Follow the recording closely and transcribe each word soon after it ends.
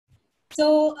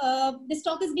So this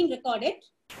talk is being recorded.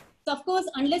 So of course,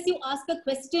 unless you ask a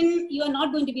question, you are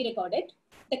not going to be recorded.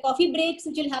 The coffee breaks,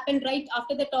 which will happen right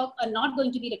after the talk, are not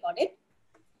going to be recorded.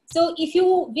 So if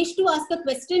you wish to ask a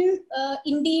question,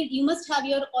 indeed, you must have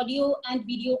your audio and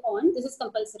video on. This is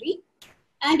compulsory.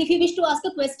 And if you wish to ask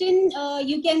a question,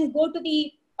 you can go to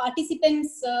the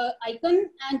participants icon,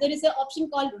 and there is an option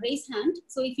called raise hand.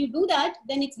 So if you do that,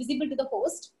 then it's visible to the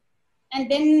host. And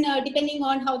then depending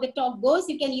on how the talk goes,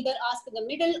 you can either ask in the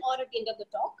middle or at the end of the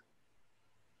talk.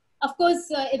 Of course,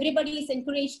 everybody is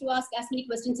encouraged to ask as many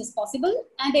questions as possible.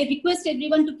 And I request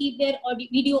everyone to keep their audio,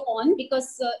 video on,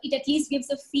 because it at least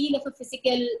gives a feel of a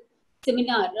physical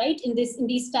seminar, right? In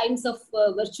these times of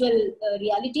virtual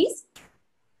realities.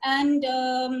 And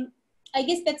I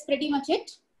guess that's pretty much it.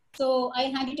 So I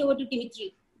hand it over to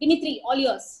Dmitry. Dmitry, all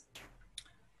yours.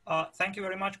 Thank you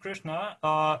very much, Krishna.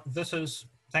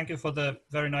 Thank you for the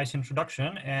very nice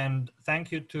introduction, and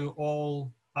thank you to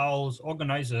all OWL's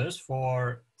organizers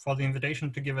for the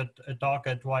invitation to give a talk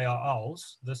at Why Are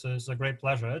Owls. This is a great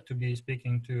pleasure to be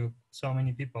speaking to so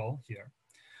many people here.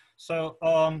 So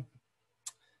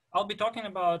I'll be talking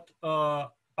about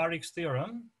Parikh's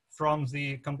theorem from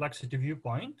the complexity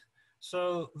viewpoint.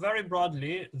 So very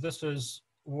broadly, this is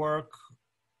work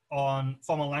on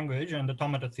formal language and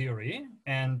automata theory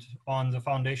and on the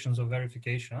foundations of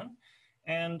verification.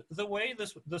 And the way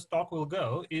this talk will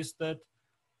go is that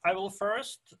I will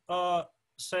first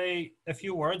say a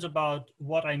few words about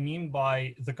what I mean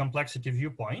by the complexity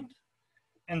viewpoint.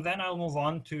 And then I'll move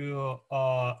on to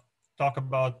talk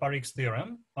about Parikh's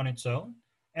theorem on its own.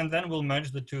 And then we'll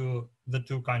merge the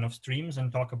two kind of streams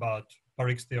and talk about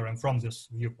Parikh's theorem from this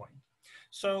viewpoint.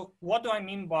 So what do I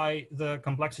mean by the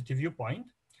complexity viewpoint?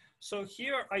 So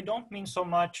here I don't mean so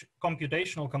much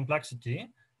computational complexity,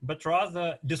 but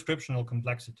rather descriptional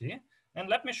complexity. And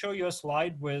let me show you a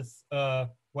slide with,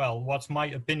 well, what's my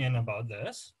opinion about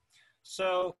this.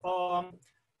 So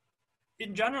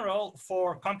in general,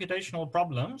 for computational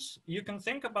problems, you can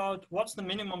think about what's the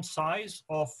minimum size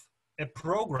of a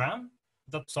program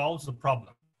that solves the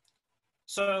problem.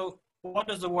 So what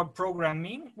does the word program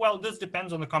mean? Well, this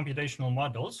depends on the computational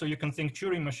model. So you can think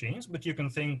Turing machines, but you can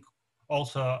think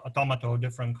also automata of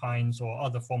different kinds or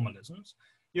other formalisms.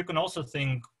 You can also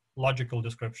think logical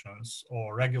descriptions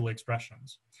or regular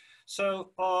expressions.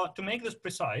 So to make this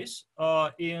precise,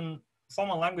 in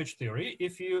formal language theory,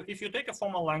 if you take a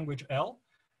formal language L,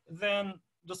 then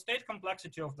the state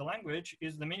complexity of the language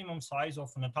is the minimum size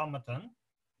of an automaton,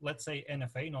 let's say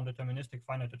NFA, non-deterministic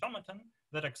finite automaton,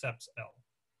 that accepts L.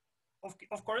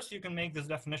 Of course, you can make this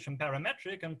definition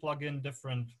parametric and plug in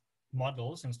different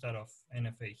models instead of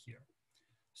NFA here.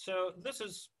 So this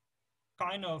is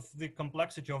kind of the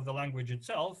complexity of the language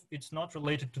itself. It's not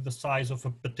related to the size of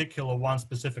a particular one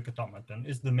specific automaton,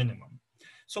 is the minimum.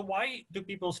 So why do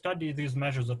people study these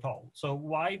measures at all? So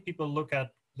why people look at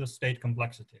the state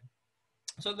complexity?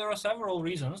 So there are several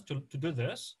reasons to do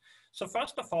this. So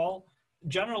first of all,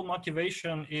 general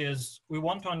motivation is we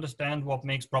want to understand what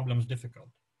makes problems difficult.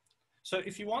 So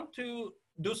if you want to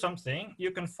do something,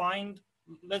 you can find,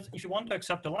 if you want to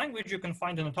accept a language, you can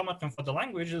find an automaton for the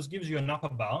language that gives you an upper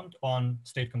bound on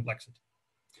state complexity.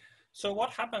 So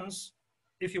what happens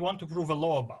if you want to prove a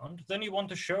lower bound? Then you want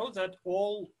to show that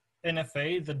all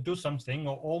NFA that do something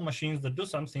or all machines that do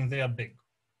something, they are big.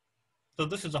 So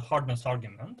this is a hardness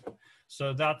argument.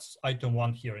 So that's item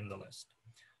 1 here in the list.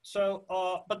 So,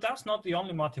 but that's not the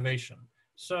only motivation.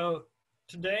 So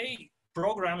today,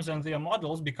 programs and their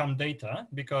models become data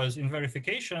because in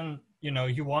verification,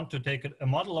 you want to take a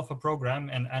model of a program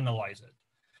and analyze it.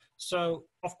 So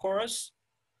of course,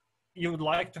 you would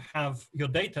like to have your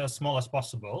data as small as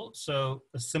possible, so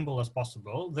as simple as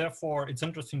possible. Therefore, it's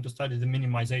interesting to study the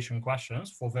minimization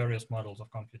questions for various models of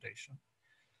computation.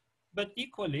 But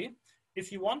equally,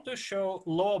 if you want to show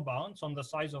lower bounds on the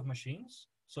size of machines,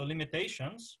 so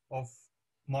limitations of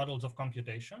models of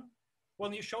computation,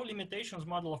 when you show limitations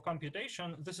model of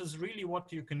computation, this is really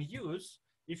what you can use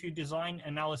if you design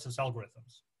analysis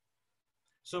algorithms.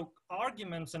 So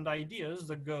arguments and ideas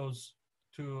that goes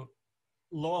to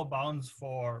lower bounds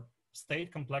for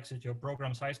state complexity or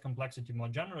program size complexity more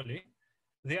generally,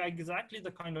 they are exactly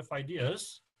the kind of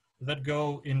ideas that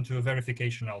go into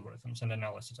verification algorithms and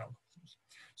analysis algorithms.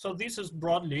 So this is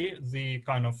broadly the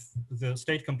kind of the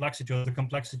state complexity or the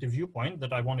complexity viewpoint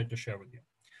that I wanted to share with you.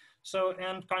 So,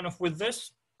 and kind of with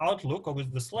this outlook or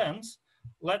with this lens,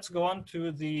 let's go on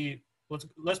to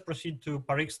let's proceed to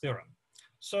Parikh's theorem.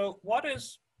 So what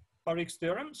is Parikh's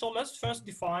theorem? So let's first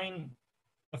define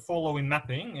the following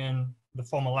mapping in the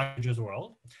formal languages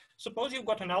world. Suppose you've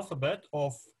got an alphabet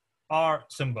of R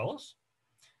symbols.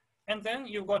 And then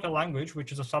you've got a language,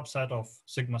 which is a subset of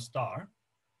sigma star.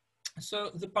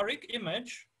 So the Parikh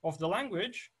image of the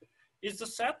language is the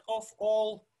set of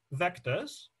all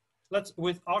vectors,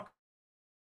 with arc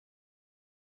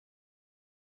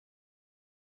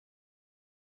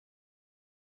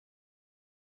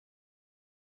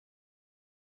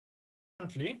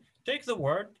take the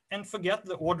word and forget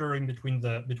the ordering between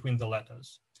the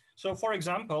letters. So for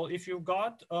example, if you've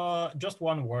got just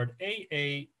one word,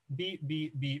 A, B,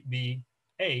 B, B, B,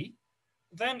 A,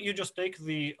 then you just take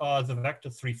the vector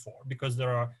 3, 4, because there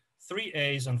are 3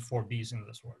 A's and 4 B's in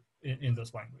this word, in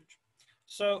this language.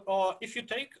 So if you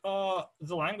take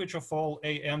the language of all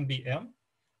A, M, B, M,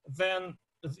 then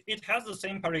it has the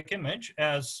same Parikh image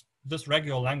as this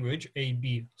regular language, A,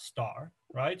 B star,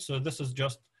 right? So this is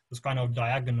just this kind of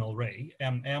diagonal ray,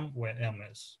 M, M, where M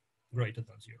is greater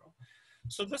than 0.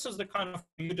 So this is the kind of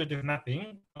commutative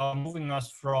mapping moving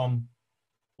us from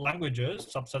languages,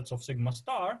 subsets of sigma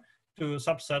star, to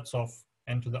subsets of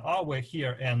n to the r, where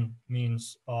here n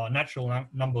means natural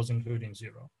numbers including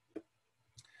 0.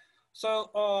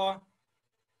 So,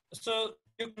 so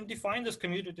you can define this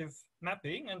commutative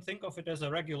mapping and think of it as a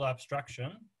regular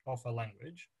abstraction of a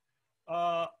language.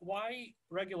 Why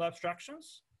regular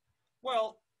abstractions?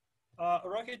 Well,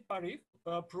 Rohit Parikh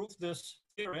proved this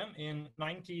theorem in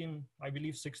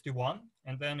 1961,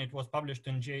 and then it was published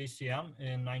in JACM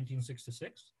in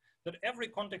 1966, that every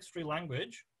context-free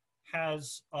language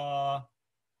has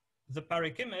the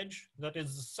Parikh image that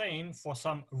is the same for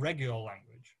some regular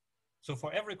language. So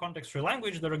for every context-free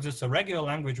language, there exists a regular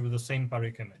language with the same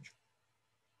Parikh image.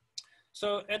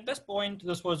 So at this point,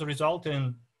 this was a result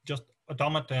in just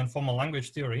automata and formal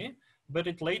language theory, but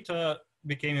it later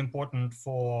became important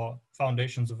for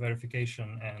foundations of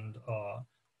verification and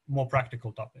more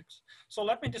practical topics. So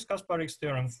let me discuss Parikh's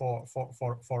theorem for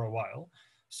a while.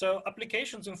 So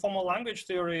applications in formal language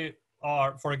theory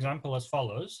are, for example, as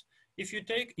follows. If you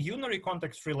take unary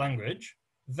context-free language,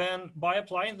 then by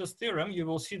applying this theorem, you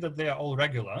will see that they are all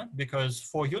regular, because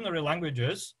for unary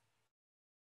languages,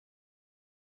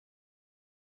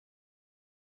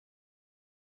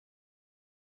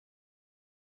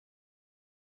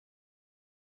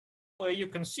 you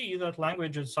can see that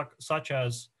languages such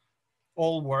as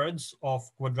all words of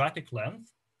quadratic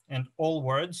length and all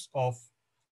words of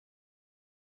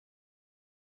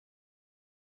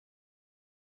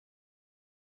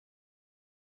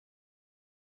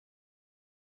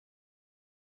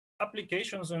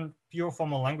applications in pure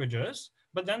formal languages,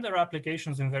 but then there are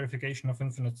applications in verification of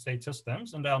infinite state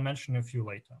systems, and I'll mention a few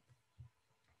later.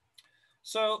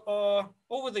 So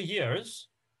over the years,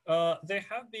 there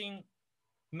have been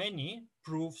many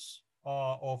proofs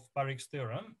of Parikh's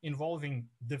theorem involving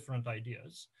different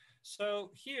ideas. So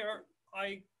here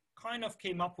I kind of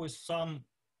came up with some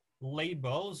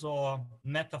labels or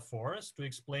metaphors to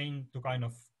explain, to kind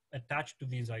of attach to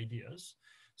these ideas.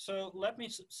 So let me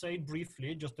say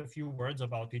briefly just a few words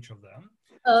about each of them.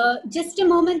 Just a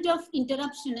moment of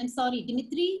interruption. I'm sorry,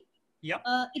 Dmitry. Yeah.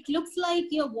 It looks like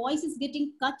your voice is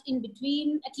getting cut in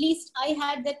between. At least I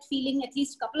had that feeling at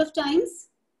least a couple of times.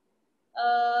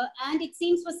 And it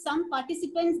seems for some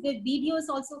participants, the video is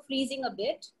also freezing a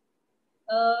bit.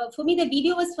 For me, the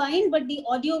video was fine, but the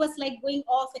audio was like going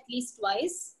off at least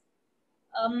twice.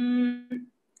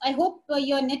 I hope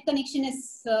your net connection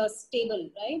is stable,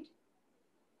 right?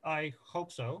 I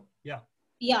hope so, yeah.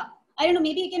 Yeah, I don't know,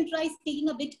 maybe you can try speaking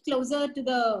a bit closer to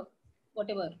the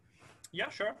whatever. Yeah,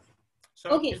 sure. So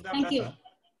okay, is that thank better? you.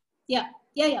 Yeah.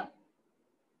 Yeah.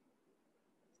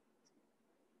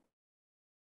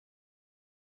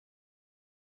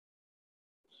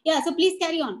 Yeah, so please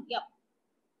carry on. Yeah.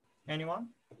 Anyone?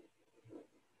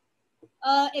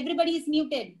 Everybody is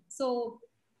muted. So,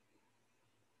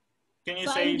 can you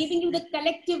say I'm giving you the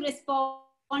collective response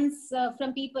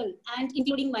from people and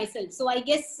including myself. So I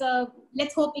guess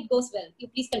let's hope it goes well. You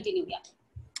please continue. Yeah.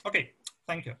 Okay,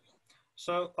 thank you.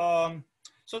 So,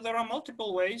 so there are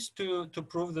multiple ways to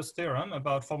prove this theorem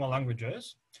about formal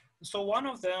languages. So one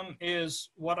of them is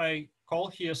what I call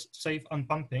here safe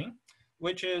unpumping,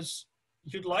 which is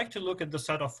you'd like to look at the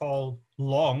set of all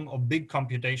long or big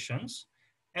computations,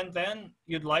 and then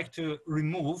you'd like to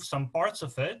remove some parts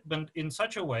of it, but in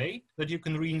such a way that you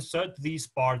can reinsert these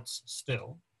parts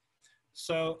still.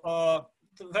 So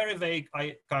very vague,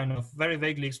 I kind of very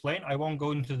vaguely explain. I won't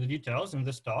go into the details in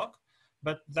this talk,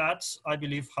 but that's, I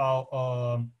believe,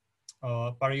 how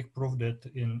Parikh proved it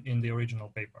in the original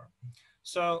paper.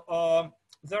 So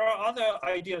there are other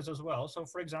ideas as well. So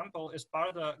for example,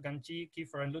 Esparda, Ganti,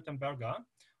 Kiefer, and Luttenberger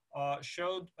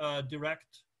showed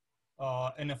direct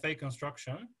NFA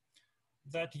construction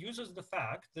that uses the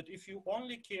fact that if you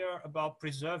only care about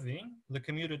preserving the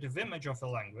commutative image of a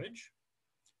language,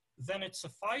 then it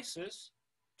suffices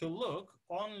to look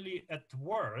only at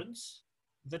words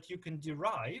that you can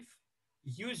derive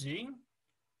using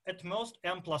at most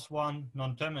n+1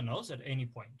 non-terminals at any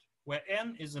point, where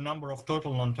n is the number of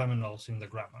total non-terminals in the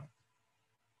grammar.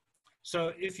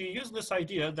 So if you use this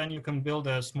idea, then you can build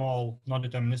a small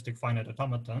non-deterministic finite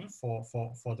automaton for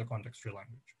the context-free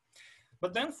language.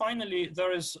 But then finally,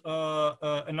 there is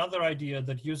another idea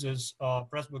that uses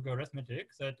Pressburg arithmetic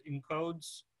that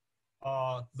encodes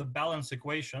the balance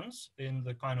equations in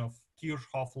the kind of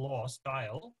Kirchhoff law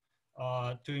style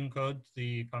to encode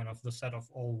the kind of the set of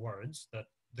all words that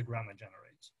the grammar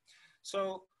generates.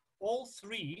 So all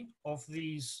three of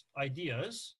these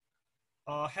ideas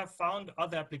have found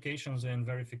other applications in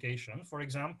verification. For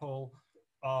example,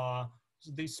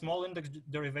 these small index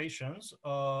derivations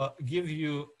give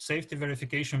you safety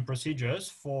verification procedures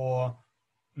for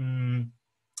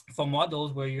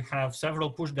models where you have several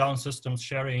push-down systems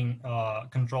sharing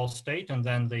control state, and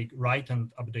then they write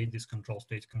and update these control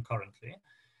states concurrently.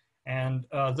 And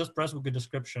this Pressburg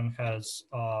description has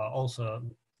also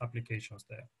applications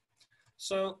there.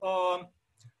 So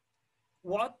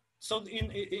So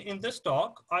in this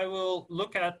talk, I will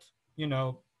look at,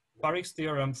 Parikh's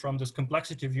theorem from this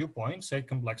complexity viewpoint, say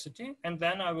complexity, and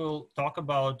then I will talk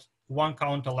about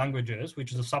one-counter languages,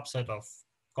 which is a subset of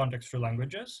context-free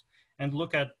languages, and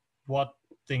look at what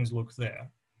things look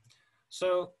there.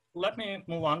 So let me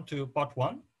move on to part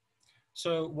one.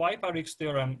 So why Parikh's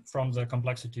theorem from the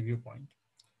complexity viewpoint?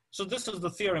 So this is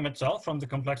the theorem itself from the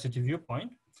complexity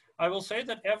viewpoint. I will say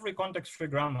that every context-free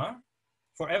grammar,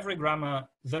 for every grammar,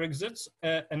 there exists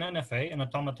an NFA, an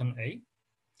automaton A,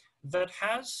 that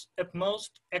has at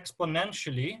most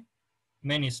exponentially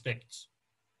many states,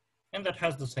 and that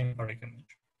has the same Parikh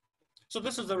image. So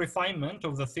this is a refinement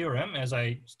of the theorem as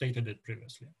I stated it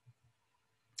previously.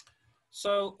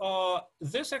 So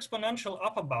this exponential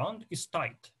upper bound is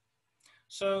tight.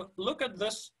 So look at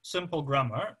this simple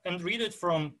grammar and read it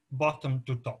from bottom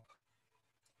to top.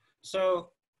 So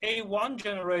A1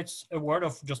 generates a word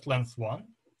of just length 1.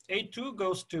 A2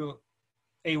 goes to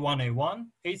A1, A1.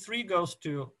 A3 goes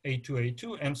to A2,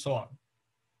 A2, and so on.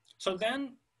 So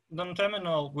then the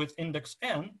non-terminal with index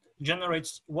n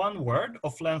generates one word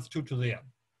of length 2 to the n.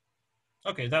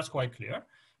 Okay, that's quite clear.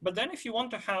 But then if you want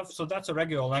to have, so that's a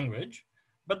regular language.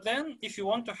 But then if you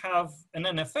want to have an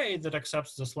NFA that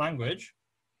accepts this language,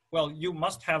 well, you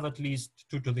must have at least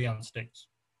 2 to the n states.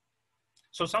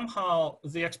 So somehow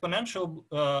the exponential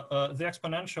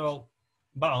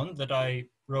bound that I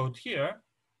wrote here,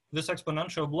 this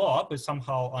exponential blow-up is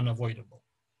somehow unavoidable.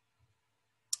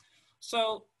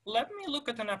 So let me look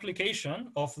at an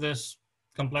application of this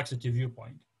complexity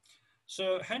viewpoint.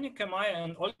 So Hennicke, Meyer,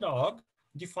 and Oldog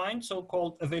defined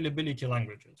so-called availability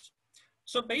languages.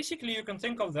 So basically you can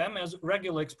think of them as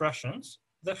regular expressions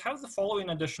that have the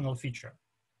following additional feature.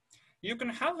 You can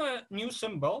have a new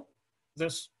symbol,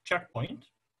 this checkpoint,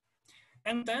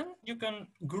 and then you can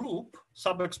group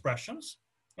sub-expressions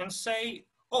and say,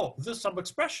 oh, this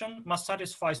sub-expression must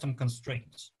satisfy some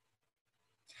constraints.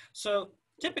 So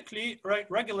typically,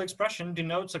 regular expression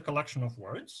denotes a collection of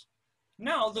words.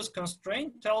 Now this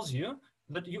constraint tells you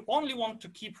that you only want to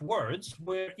keep words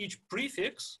where each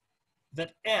prefix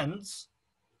that ends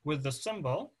with the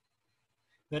symbol,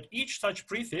 that each such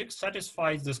prefix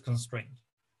satisfies this constraint.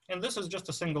 And this is just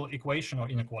a single equation or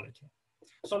inequality.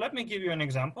 So let me give you an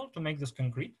example to make this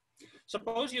concrete.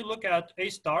 Suppose you look at A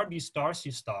star, B star,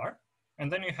 C star,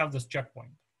 and then you have this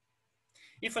checkpoint.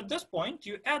 If at this point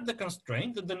you add the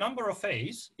constraint that the number of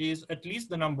A's is at least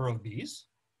the number of B's,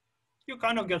 you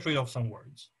kind of get rid of some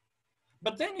words.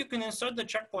 But then you can insert the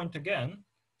checkpoint again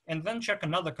and then check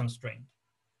another constraint,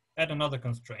 add another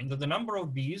constraint that the number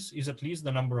of B's is at least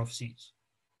the number of C's.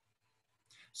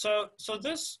 So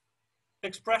this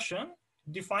expression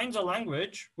defines a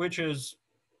language which is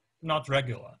not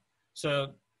regular.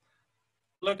 So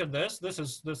look at this.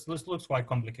 This looks quite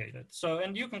complicated. So,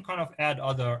 and you can kind of add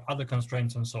other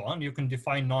constraints and so on. You can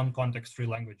define non-context-free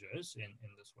languages in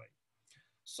this way.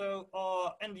 So,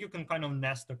 and you can kind of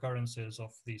nest occurrences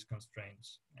of these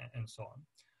constraints and so on.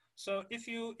 So if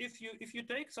you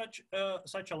take such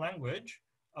a language,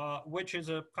 which is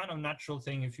a kind of natural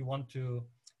thing, if you want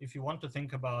to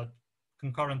think about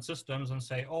concurrent systems and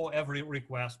say, oh, every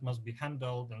request must be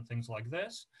handled and things like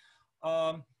this,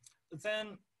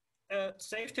 then a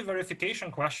safety verification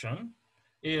question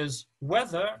is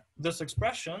whether this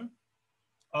expression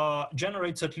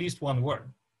generates at least one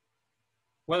word,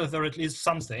 whether there is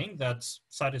something that's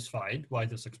satisfied by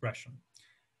this expression.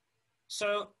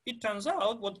 So it turns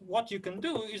out what you can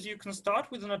do is you can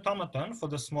start with an automaton for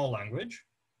the small language,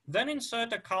 then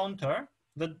insert a counter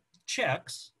that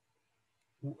checks,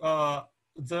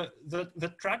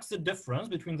 that tracks the difference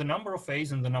between the number of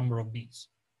A's and the number of B's.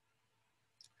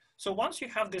 So once you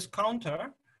have this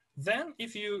counter, then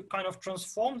if you kind of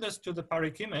transform this to the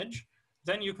Parikh image,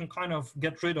 then you can kind of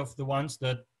get rid of the ones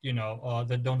that,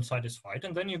 that don't satisfy it.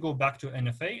 And then you go back to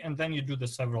NFA and then you do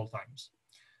this several times.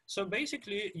 So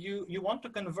basically you want to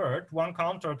convert one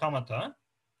counter automata,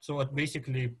 so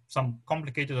basically some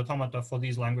complicated automata for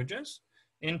these languages,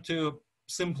 into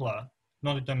simpler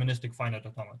non-deterministic finite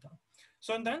automata.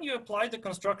 So and then you apply the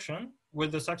construction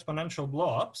with this exponential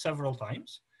blow-up several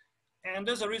times. And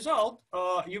as a result,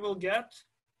 you will get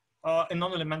a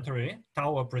non-elementary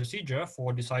Tower procedure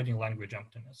for deciding language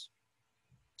emptiness.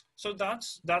 So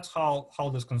that's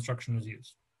how this construction is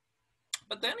used.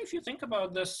 But then if you think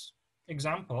about this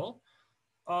example,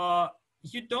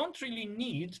 you don't really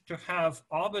need to have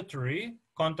arbitrary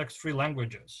context-free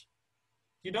languages.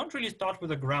 You don't really start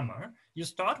with a grammar. You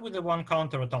start with a one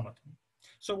counter automaton.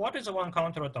 So what is a one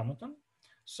counter automaton?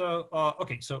 So,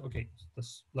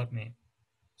 let me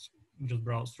just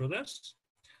browse through this.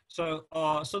 So,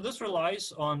 so this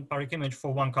relies on Parikh image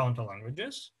for one counter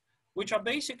languages, which are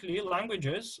basically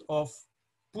languages of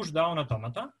push-down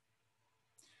automata,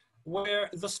 where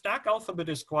the stack alphabet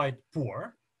is quite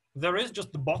poor. There is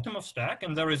just the bottom of stack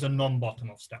and there is a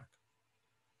non-bottom of stack.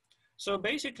 So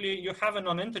basically you have a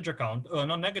non-integer count,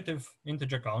 non-negative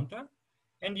integer counter,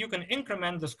 and you can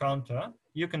increment this counter,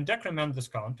 you can decrement this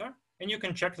counter, and you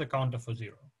can check the counter for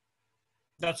 0.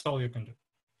 That's all you can do.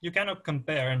 You cannot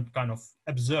compare and kind of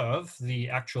observe the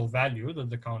actual value that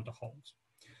the counter holds.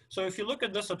 So if you look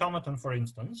at this automaton, for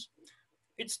instance,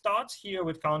 it starts here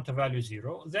with counter value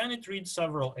 0, then it reads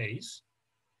several A's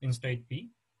in state P,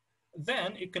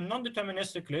 then it can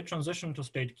non-deterministically transition to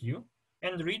state Q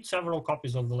and read several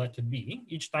copies of the letter B,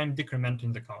 each time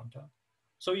decrementing the counter.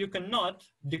 So you cannot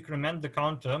decrement the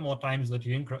counter more times than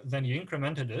you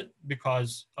incremented it,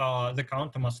 because the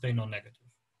counter must stay non-negative,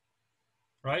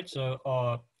 right?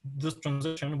 So this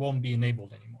transition won't be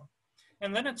enabled anymore.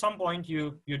 And then at some point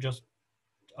you just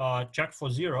check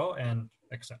for 0 and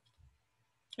accept.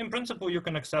 In principle, you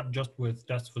can accept just with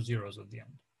tests for zeros at the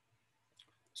end.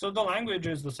 So the language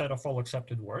is the set of all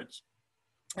accepted words,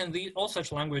 and all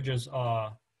such languages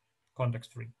are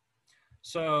context-free.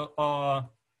 So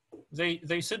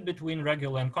they sit between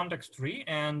regular and context-free,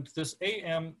 and this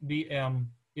AM/BM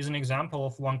is an example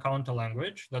of one counter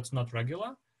language that's not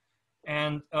regular.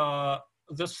 And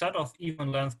this set of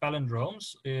even length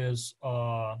palindromes is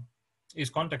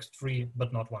context-free,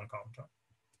 but not one counter.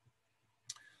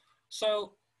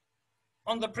 So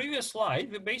on the previous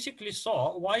slide, we basically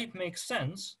saw why it makes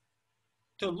sense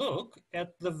to look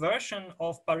at the version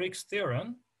of Parikh's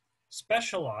theorem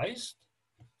specialized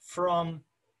from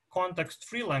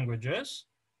context-free languages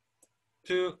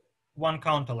to one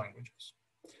counter languages.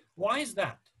 Why is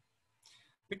that?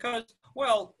 Because,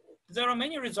 well, there are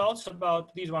many results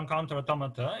about these one counter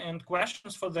automata, and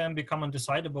questions for them become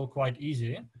undecidable quite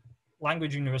easy.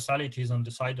 Language universality is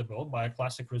undecidable by a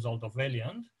classic result of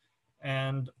Valiant.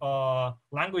 And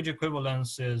language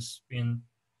equivalence is in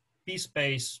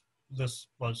P-space. This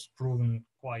was proven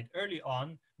quite early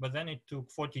on, but then it took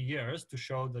 40 years to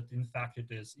show that in fact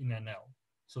it is in NL.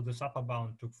 So this upper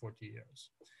bound took 40 years.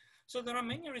 So there are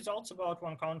many results about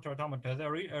one counter automata.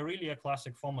 They're really a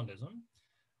classic formalism.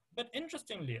 But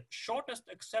interestingly, shortest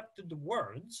accepted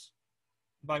words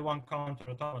by one counter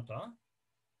automata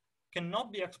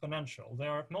cannot be exponential. They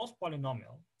are at most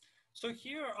polynomial. So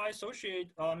here I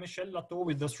associate Michel Lateau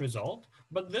with this result,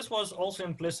 but this was also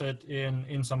implicit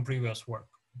in some previous work.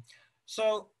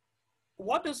 So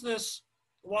what is this?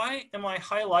 Why am I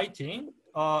highlighting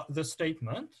this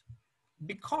statement?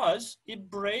 Because it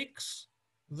breaks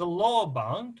the lower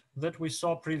bound that we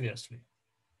saw previously.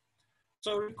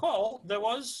 So recall, there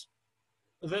was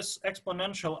this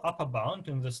exponential upper bound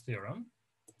in this theorem.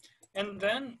 And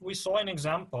then we saw an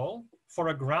example for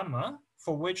a grammar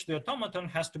for which the automaton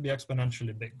has to be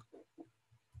exponentially big.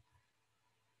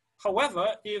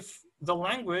 However, if the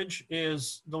language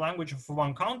is the language of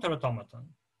one counter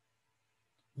automaton,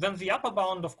 then the upper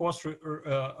bound, of course,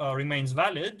 remains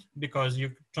valid, because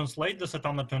you translate this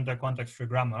automaton to a context-free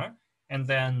grammar, and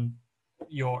then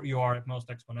you are at most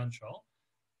exponential.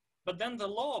 But then the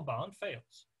lower bound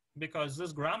fails, because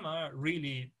this grammar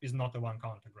really is not a one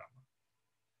counter grammar.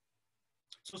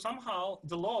 So somehow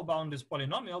the lower bound is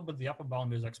polynomial, but the upper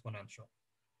bound is exponential.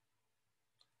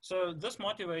 So this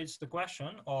motivates the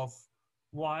question of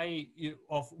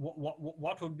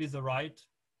what would be the right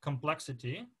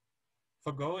complexity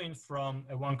for going from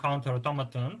a one counter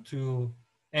automaton to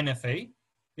NFA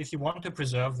if you want to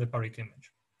preserve the Parikh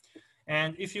image.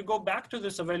 And if you go back to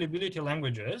this availability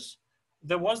languages,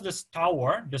 there was this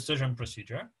tower decision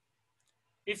procedure.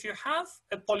 If you have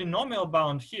a polynomial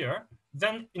bound here,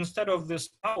 then instead of this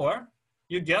tower,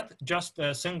 you get just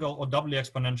a single or doubly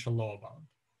exponential lower bound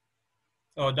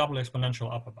or double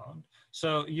exponential upper bound.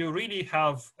 So you really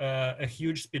have a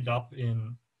huge speed up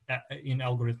in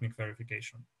algorithmic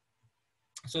verification.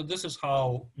 So this is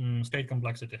how state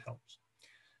complexity helps.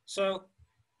 So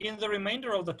in the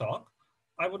remainder of the talk,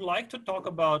 I would like to talk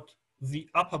about the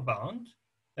upper bound,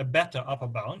 a better upper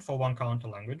bound for one counter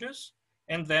languages,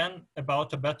 and then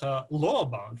about a better lower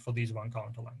bound for these one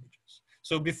counter languages.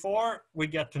 So before we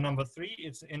get to number 3,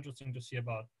 it's interesting to see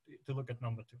to look at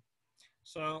number 2.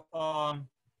 So,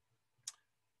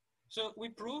 so we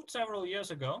proved several years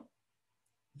ago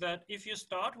that if you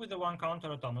start with a one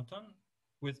counter automaton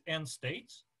with n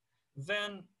states,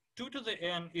 then 2 to the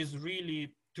n is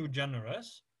really too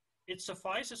generous. It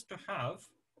suffices to have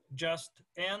just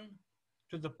n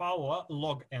to the power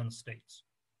log n states.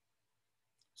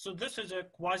 So this is a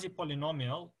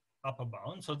quasi-polynomial upper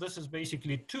bound. So this is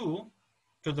basically 2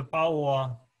 to the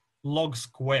power log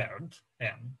squared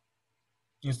n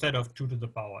instead of 2 to the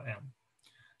power n.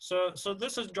 So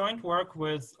this is joint work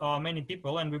with many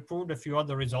people, and we proved a few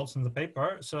other results in the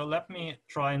paper. So let me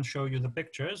try and show you the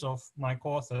pictures of my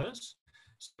co-authors.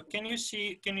 So can you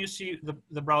see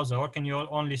the browser, or can you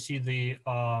only see the,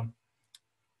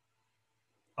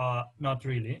 not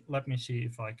really. Let me see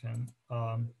if I can.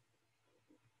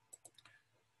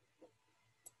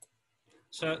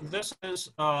 So this is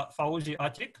Fauzi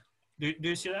Atik. Do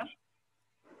you see that?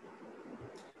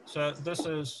 So this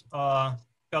is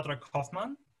Parikh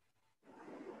Hoffman.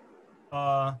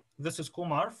 This is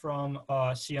Kumar from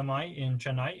CMI in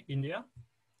Chennai, India.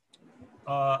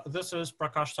 This is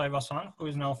Prakash Saivasan, who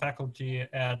is now faculty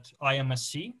at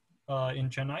IMSC in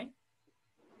Chennai.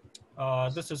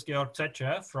 This is Georg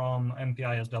Zetsche from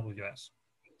MPISWS.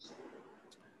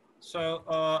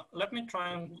 So let me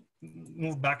try and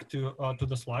move back to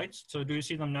the slides. So do you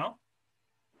see them now?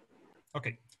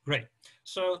 Okay, great.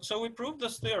 So we proved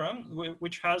this theorem,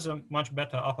 which has a much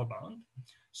better upper bound.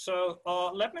 So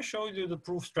let me show you the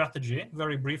proof strategy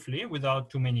very briefly without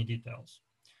too many details.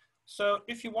 So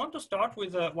if you want to start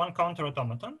with a one counter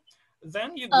automaton,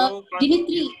 then you go.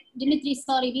 Dmitry,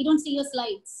 sorry, we don't see your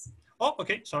slides. Oh,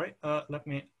 okay, sorry. Let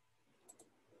me.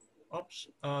 Oops.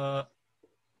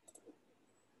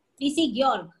 We see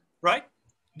Georg. Right.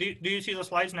 Do you see the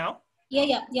slides now?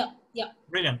 Yeah.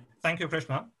 Brilliant. Thank you,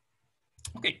 Krishna.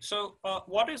 Okay, so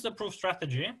what is the proof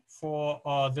strategy for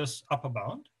this upper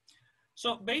bound?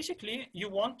 So basically, you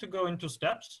want to go into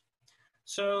steps.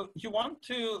 So you want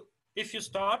to, if you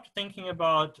start thinking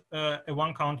about a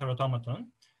one counter automaton,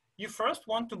 you first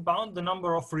want to bound the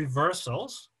number of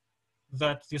reversals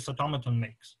that this automaton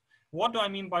makes. What do I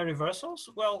mean by reversals?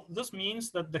 Well, this means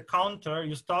that the counter,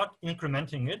 you start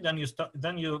incrementing it, then you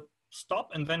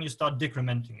stop, and then you start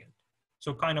decrementing it.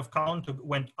 So kind of counter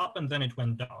went up and then it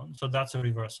went down. So that's a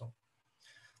reversal.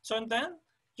 So and then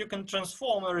you can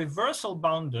transform a reversal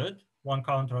bounded one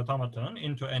counter automaton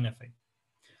into NFA.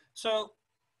 So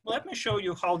let me show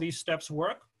you how these steps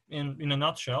work in a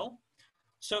nutshell.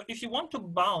 So if you want to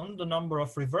bound the number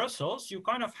of reversals, you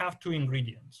kind of have 2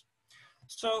 ingredients.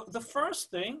 So the first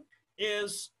thing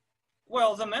is,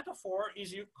 well, the metaphor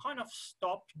is you kind of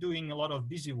stop doing a lot of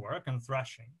busy work and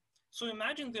thrashing. So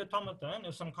imagine the automaton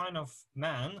is some kind of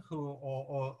man who,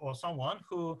 or someone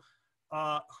who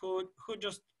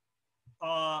just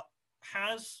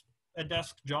has a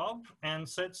desk job and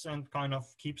sits and kind of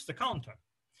keeps the counter.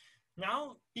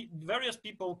 Now, various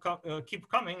people keep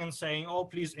coming and saying, oh,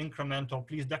 please increment or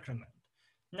please decrement.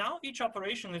 Now, each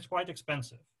operation is quite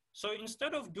expensive. So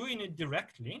instead of doing it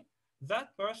directly,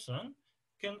 that person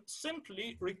can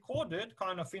simply record it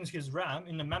kind of in his RAM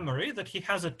in the memory that he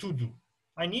has a to-do.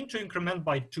 I need to increment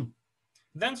by 2.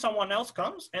 Then someone else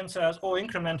comes and says, oh,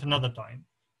 increment another time.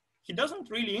 He doesn't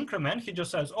really increment. He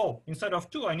just says, oh, instead of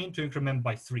 2, I need to increment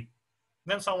by 3.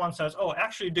 Then someone says, oh,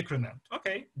 actually decrement.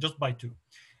 Okay, just by 2.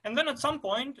 And then at some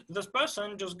point, this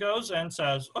person just goes and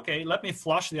says, okay, let me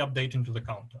flush the update into the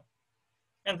counter.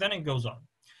 And then it goes on.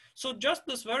 So just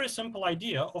this very simple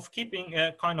idea of keeping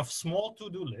a kind of small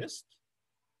to-do list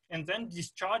and then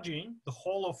discharging the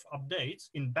whole of updates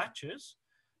in batches.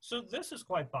 So this is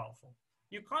quite powerful.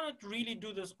 You cannot really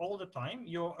do this all the time.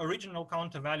 Your original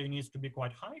counter value needs to be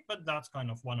quite high, but that's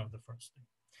kind of one of the first things.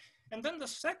 And then the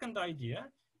second idea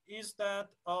is that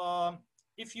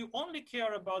if you only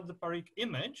care about the Parikh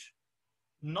image,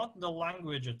 not the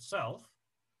language itself,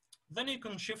 then you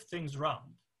can shift things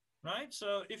around. right?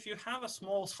 So if you have a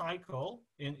small cycle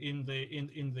in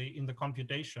the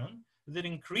computation that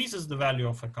increases the value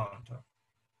of a counter,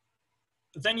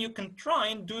 then you can try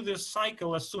and do this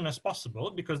cycle as soon as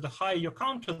possible, because the higher your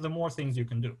counter, the more things you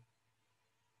can do.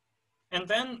 And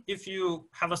then if you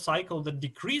have a cycle that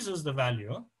decreases the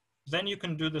value, then you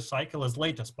can do the cycle as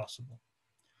late as possible.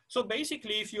 So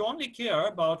basically, if you only care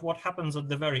about what happens at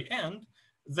the very end,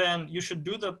 then you should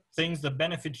do the things that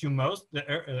benefit you most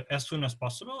as soon as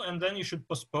possible, and then you should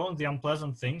postpone the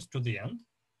unpleasant things to the end.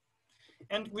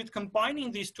 And with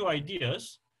combining these two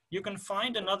ideas, you can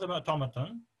find another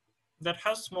automaton that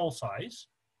has small size,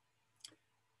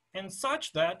 and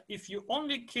such that if you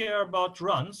only care about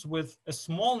runs with a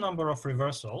small number of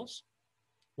reversals,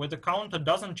 where the counter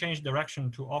doesn't change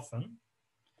direction too often,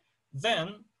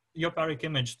 then your Parikh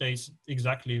image stays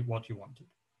exactly what you wanted.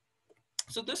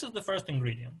 So this is the first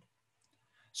ingredient.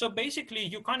 So basically,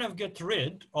 you kind of get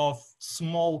rid of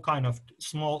small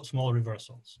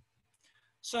reversals.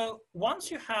 So once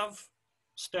you have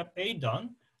step A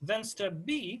done, then step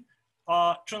B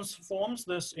transforms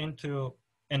this into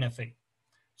NFA.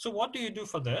 So what do you do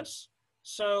for this?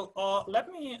 So let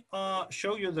me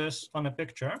show you this on a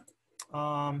picture.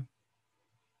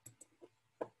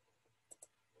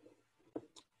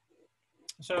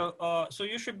 So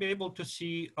you should be able to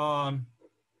see a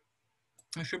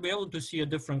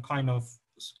different kind of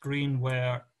screen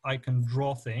where I can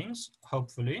draw things,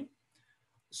 hopefully.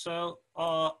 So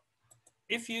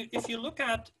if you look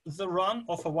at the run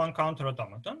of a one counter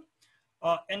automaton,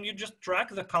 and you just track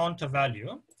the counter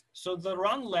value, so the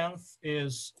run length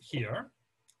is here,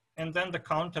 and then the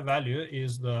counter value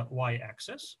is the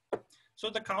y-axis. So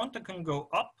the counter can go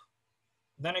up,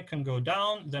 then it can go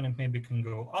down, then it maybe can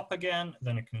go up again,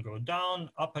 then it can go down,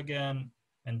 up again,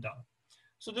 and down.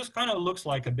 So this kind of looks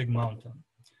like a big mountain.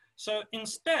 So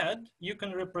instead, you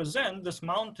can represent this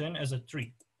mountain as a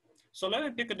tree. So let me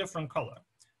pick a different color.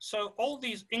 So all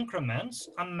these increments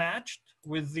are matched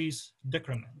with these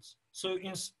decrements. So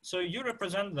you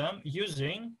represent them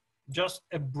using just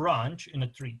a branch in a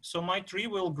tree. So my tree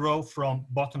will grow from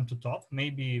bottom to top,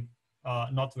 maybe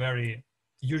not very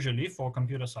usually for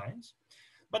computer science.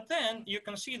 But then you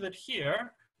can see that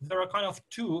here, there are kind of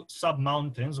two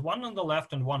sub-mountains, one on the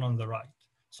left and one on the right.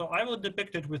 So I will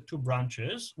depict it with two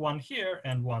branches, one here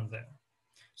and one there.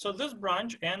 So this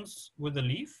branch ends with a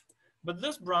leaf, but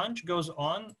this branch goes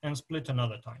on and split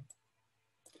another time.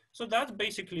 So that's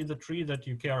basically the tree that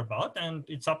you care about, and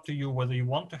it's up to you whether you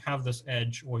want to have this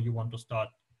edge or you want to start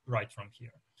right from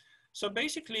here. So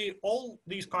basically all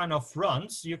these kind of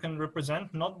runs you can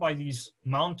represent not by these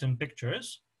mountain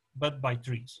pictures, but by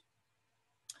trees.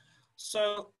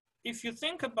 So if you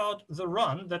think about the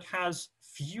run that has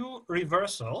few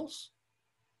reversals,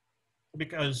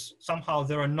 because somehow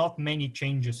there are not many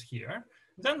changes here,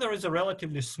 then there is a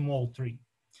relatively small tree.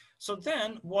 So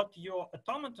then what your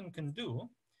automaton can do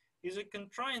is it can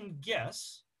try and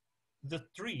guess the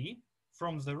tree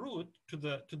from the root to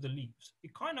the leaves.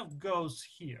 It kind of goes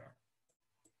here.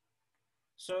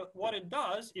 So what it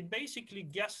does, it basically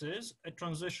guesses a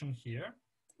transition here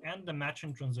and the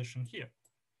matching transition here,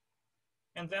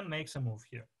 and then makes a move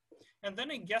here. And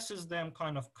then it guesses them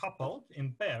kind of coupled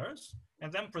in pairs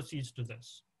and then proceeds to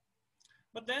this.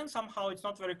 But then somehow it's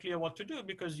not very clear what to do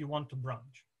because you want to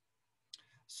branch.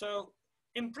 So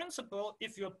in principle,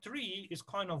 if your tree is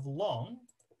kind of long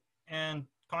and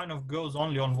kind of goes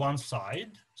only on one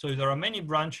side, so there are many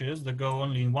branches that go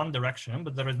only in one direction,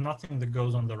 but there is nothing that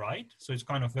goes on the right, so it's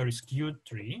kind of very skewed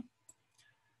tree,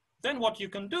 then what you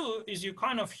can do is you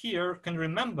kind of here can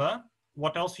remember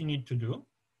what else you need to do,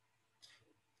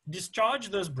 discharge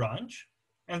this branch,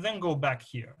 and then go back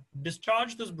here.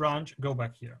 Discharge this branch, go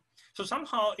back here. So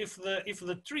somehow if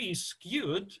the tree is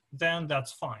skewed, then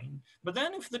that's fine. But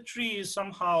then if the tree is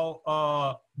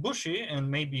somehow bushy and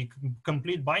maybe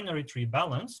complete binary tree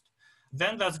balanced,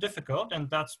 then that's difficult and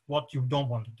that's what you don't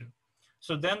want to do.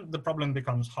 So then the problem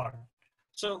becomes hard.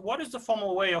 So what is the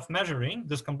formal way of measuring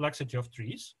this complexity of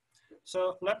trees?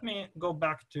 So let me go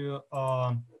back to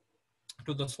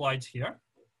the slides here.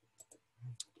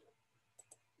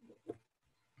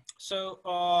 So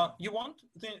you want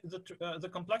the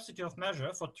complexity of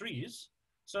measure for trees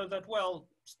so that, well,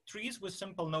 trees with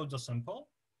simple nodes are simple,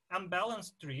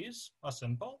 unbalanced trees are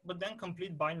simple, but then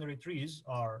complete binary trees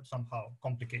are somehow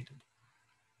complicated.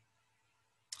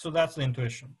 So that's the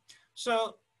intuition.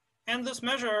 So, and this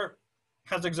measure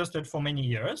has existed for many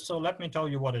years. So let me tell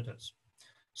you what it is.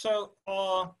 So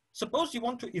suppose you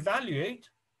want to evaluate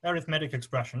arithmetic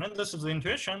expression, and this is the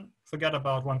intuition. Forget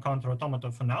about one counter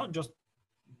automata for now, just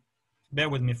bear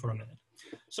with me for a minute.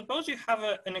 Suppose you have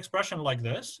an expression like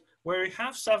this, where you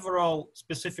have several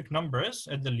specific numbers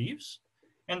at the leaves,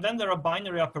 and then there are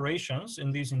binary operations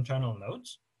in these internal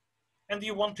nodes, and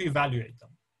you want to evaluate them.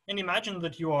 And imagine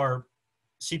that you are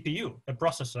CPU, a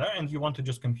processor, and you want to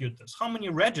just compute this. How many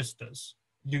registers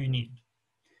do you need?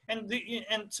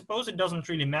 And suppose it doesn't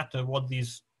really matter what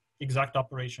these exact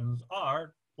operations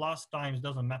are, plus times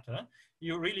doesn't matter.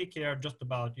 You really care just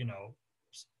about, you know,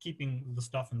 keeping the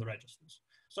stuff in the registers.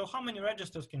 So how many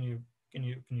registers can you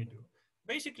do?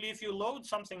 Basically, if you load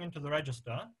something into the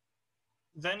register,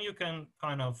 then you can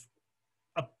kind of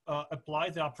apply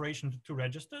the operation to 2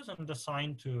 registers and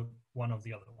assign to one of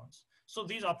the other ones. So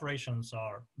these operations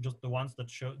are just the ones that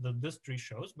show that this tree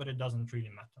shows, but it doesn't really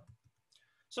matter.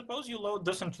 Suppose you load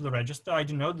this into the register. I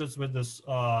denote this with this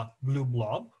blue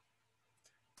blob.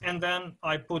 And then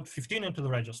I put 15 into the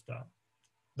register.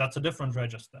 That's a different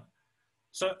register.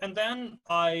 So, and then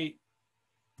I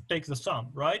take the sum,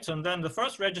 right? And then the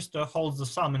first register holds the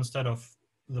sum instead of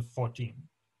the 14.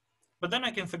 But then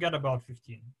I can forget about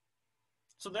 15.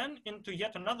 So then into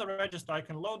yet another register, I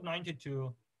can load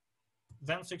 92,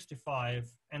 then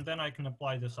 65, and then I can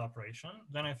apply this operation.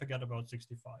 Then I forget about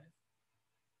 65.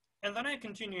 And then I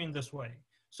continue in this way.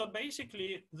 So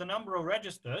basically, the number of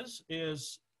registers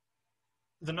is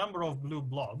the number of blue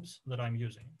blobs that I'm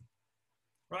using,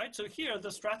 right? So here,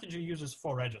 the strategy uses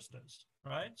 4 registers,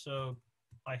 right? So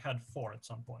I had 4 at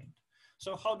some point.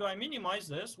 So how do I minimize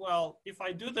this? Well, if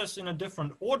I do this in a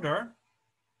different order,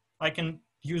 I can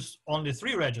use only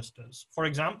 3 registers. For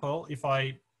example, if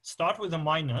I start with a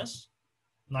minus,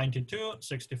 92,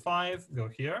 65, go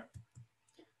here.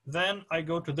 Then I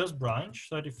go to this branch,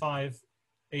 35,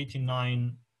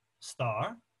 89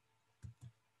 star.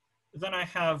 Then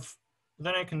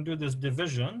I can do this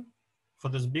division for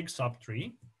this big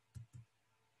subtree.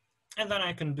 And then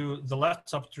I can do the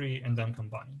left subtree and then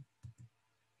combine.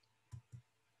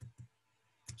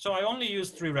 So I only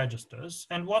use 3 registers.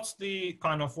 And what's the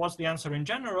answer in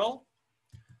general?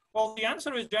 Well, the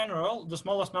answer is general. The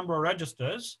smallest number of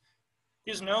registers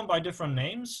is known by different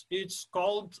names. It's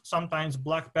called sometimes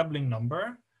black pebbling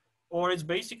number, or it's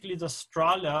basically the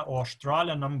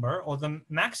Strahler number, or the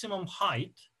maximum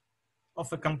height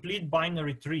of a complete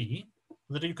binary tree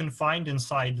that you can find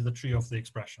inside the tree of the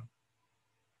expression.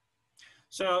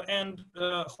 So, and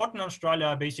Horton and Strahler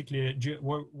are basically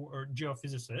were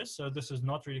geophysicists, so this is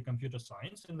not really computer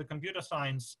science. In the computer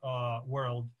science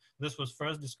world, this was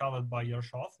first discovered by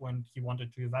Yershov when he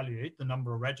wanted to evaluate the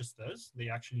number of registers they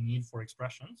actually need for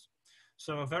expressions.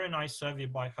 So a very nice survey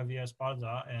by Javier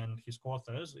Esparza and his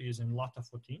co-authors is in Lata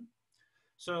 14.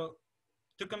 So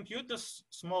to compute this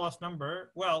smallest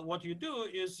number, well, what you do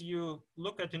is you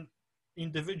look at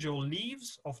individual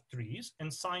leaves of trees and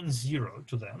assign 0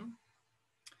 to them.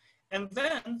 And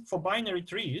then for binary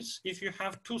trees, if you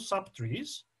have 2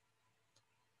 subtrees,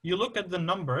 you look at the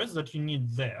numbers that you need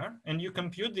there and you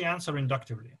compute the answer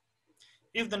inductively.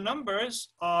 If the numbers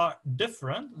are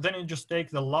different, then you just take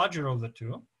the larger of the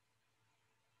 2.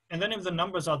 And then if the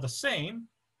numbers are the same,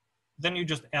 then you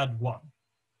just add 1.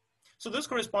 So this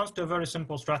corresponds to a very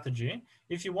simple strategy.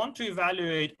 If you want to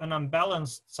evaluate an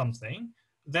unbalanced something,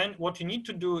 then what you need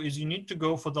to do is you need to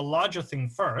go for the larger thing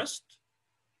first,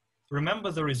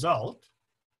 remember the result,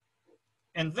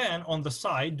 and then on the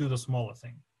side, do the smaller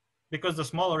thing. Because the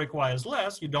smaller requires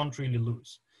less, you don't really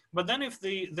lose. But then if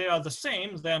they are the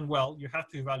same, then, well, you have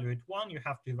to evaluate one, you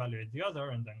have to evaluate the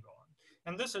other, and then go on.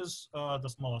 And this is the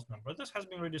smallest number. This has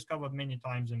been rediscovered many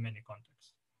times in many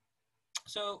contexts.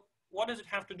 So what does it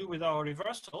have to do with our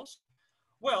reversals?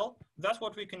 Well, that's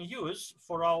what we can use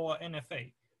for our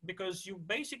NFA, because you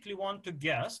basically want to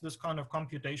guess this kind of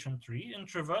computation tree and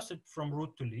traverse it from root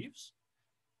to leaves.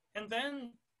 And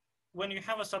then when you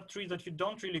have a subtree that you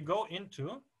don't really go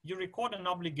into, you record an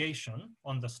obligation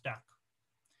on the stack.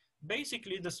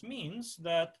 Basically, this means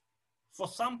that for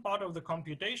some part of the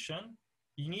computation,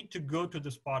 you need to go to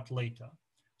this part later.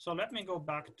 So let me go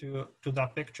back to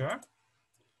that picture.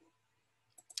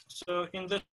 So in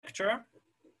this picture,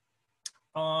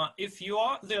 if you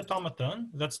are the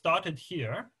automaton that started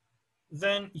here,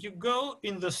 then you go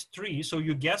in this tree. So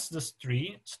you guess this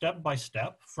tree step by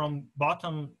step from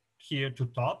bottom here to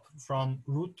top, from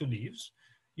root to leaves.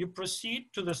 You proceed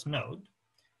to this node.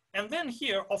 And then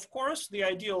here, of course, the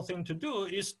ideal thing to do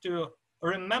is to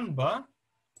remember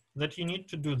that you need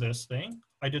to do this thing.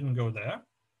 I didn't go there,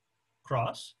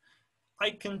 cross.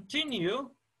 I continue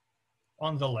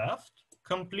on the left,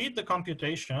 complete the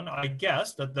computation. I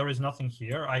guess that there is nothing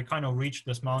here. I kind of reached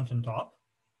this mountaintop.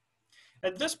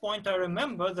 At this point, I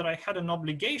remember that I had an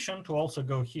obligation to also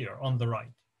go here on the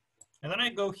right. And then I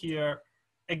go here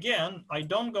again, I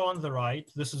don't go on the right.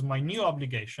 This is my new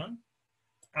obligation,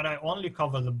 and I only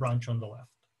cover the branch on the left.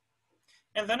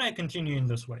 And then I continue in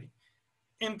this way.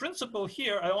 In principle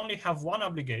here, I only have one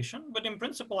obligation, but in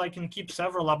principle, I can keep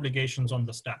several obligations on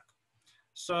the stack.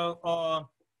 So,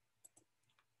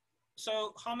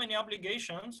 so how many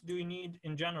obligations do you need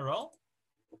in general?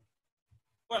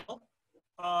 Well,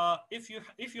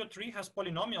 if your tree has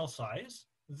polynomial size,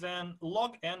 then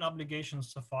log n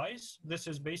obligations suffice. This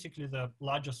is basically the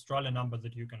largest Strahler number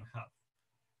that you can have.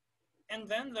 And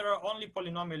then there are only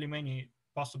polynomially many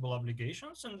possible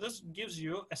obligations, and this gives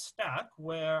you a stack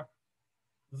where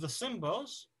the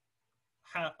symbols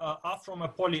are from a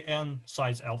poly n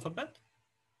size alphabet,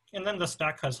 and then the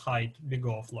stack has height big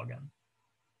O of log n.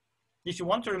 If you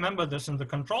want to remember this in the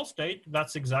control state,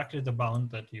 that's exactly the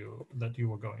bound that you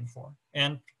were going for,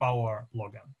 n power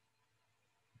log n.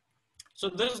 So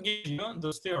this gives you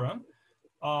this theorem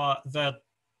that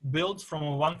builds from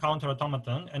a one counter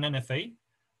automaton, an NFA,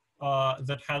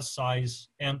 that has size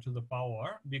n to the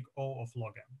power big O of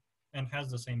log n and has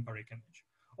the same Parikh image.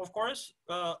 Of course,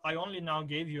 I only now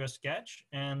gave you a sketch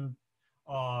and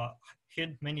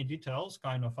hid many details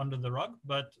kind of under the rug,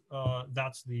 but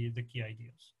that's the key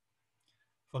ideas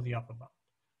for the upper bound.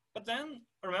 But then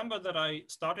remember that I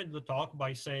started the talk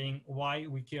by saying why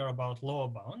we care about lower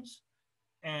bounds.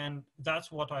 And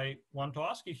that's what I want to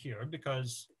ask you here,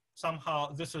 because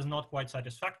somehow this is not quite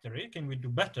satisfactory. Can we do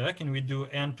better? Can we do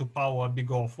n to power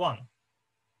big O of 1?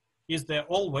 Is there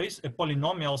always a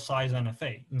polynomial size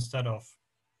NFA instead of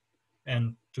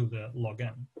n to the log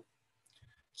n?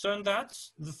 So and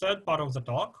that's the third part of the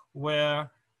talk, where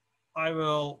I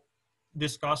will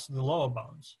discuss the lower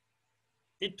bounds.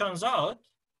 It turns out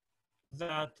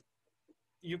that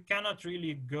you cannot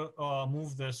really go,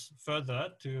 move this further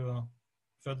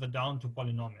down to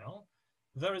polynomial.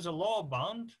 There is a lower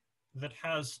bound that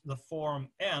has the form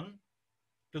n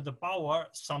to the power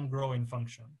some growing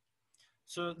function.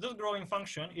 So this growing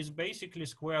function is basically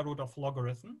square root of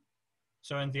logarithm.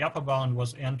 So and the upper bound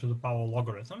was n to the power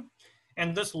logarithm.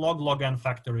 And this log n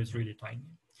factor is really tiny.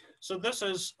 So this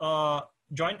is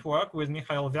joint work with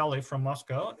Mikhail Valley from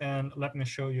Moscow. And let me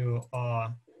show you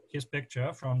his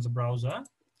picture from the browser.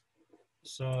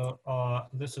 So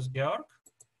this is Georg.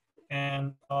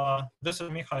 And this is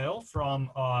Mikhail from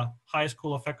High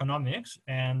School of Economics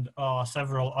and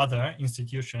several other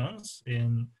institutions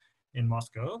in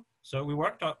Moscow. So we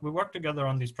worked together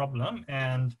on this problem,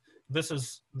 and this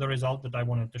is the result that I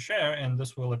wanted to share, and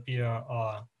this will appear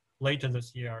later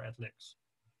this year at LIX.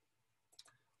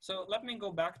 So let me go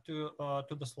back to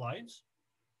the slides.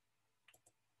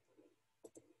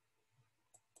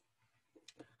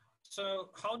 So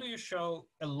how do you show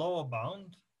a lower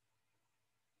bound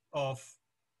of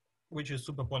which is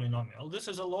super polynomial? This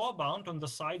is a lower bound on the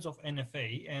sides of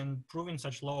NFA, and proving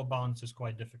such lower bounds is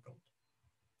quite difficult.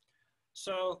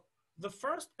 So the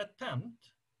first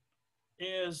attempt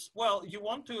is, well, you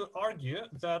want to argue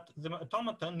that the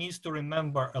automaton needs to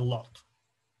remember a lot.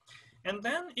 And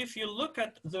then if you look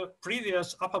at the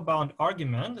previous upper bound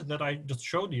argument that I just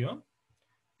showed you,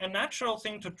 a natural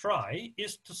thing to try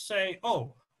is to say,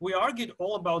 oh, we argued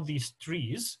all about these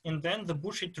trees, and then the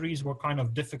bushy trees were kind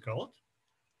of difficult.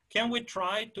 Can we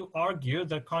try to argue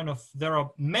that there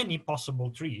are many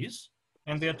possible trees,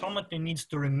 and the automaton needs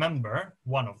to remember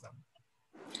one of them?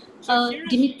 So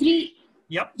Dmitry,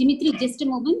 yep. Dmitry, just a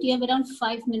moment. You have around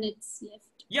 5 minutes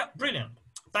left. Yeah, brilliant.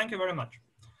 Thank you very much.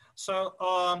 So,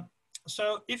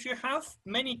 so if you have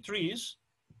many trees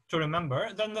to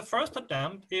remember, then the first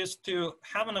attempt is to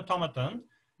have an automaton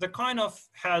that kind of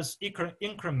has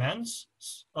increments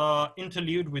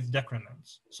interlude with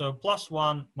decrements. So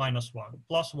 +1, -1,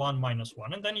 +1,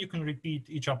 -1, and then you can repeat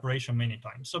each operation many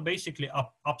times. So basically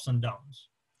ups and downs.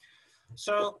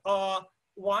 So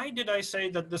why did I say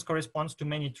that this corresponds to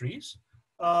many trees?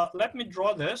 Let me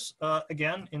draw this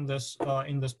again in this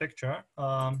picture.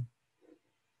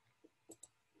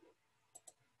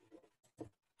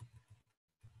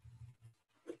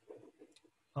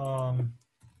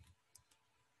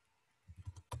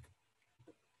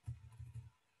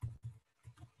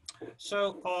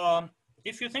 So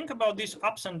if you think about these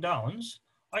ups and downs,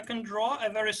 I can draw a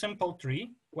very simple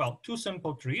tree, well, two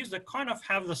simple trees that kind of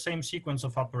have the same sequence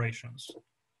of operations.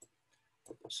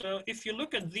 So if you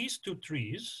look at these two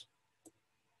trees,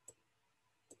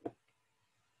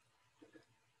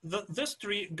 this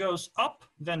tree goes up,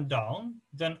 then down,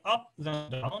 then up,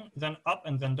 then down, then up,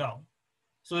 and then down.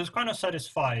 So this kind of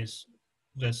satisfies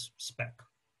this spec.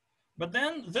 But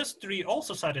then this tree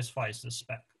also satisfies this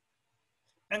spec.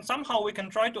 And somehow we can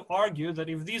try to argue that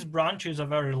if these branches are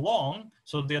very long,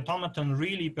 so the automaton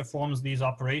really performs these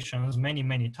operations many,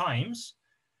 many times,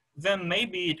 then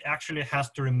maybe it actually has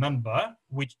to remember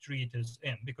which tree it is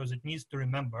in, because it needs to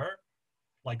remember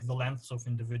like the lengths of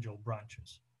individual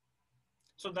branches.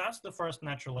 So that's the first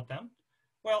natural attempt.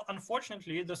 Well,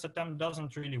 unfortunately, this attempt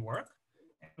doesn't really work.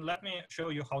 And let me show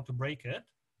you how to break it.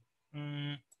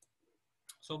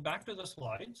 So back to the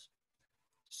slides.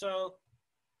 So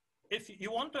if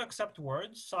you want to accept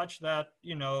words such that,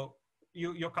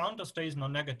 your counter stays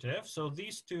non-negative, so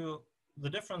these two, the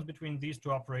difference between these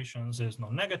two operations is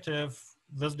non-negative,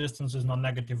 this distance is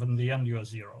non-negative, in the end you are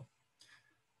 0.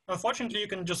 Unfortunately, you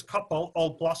can just couple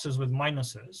all pluses with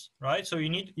minuses, right? So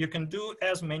you can do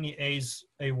as many A's,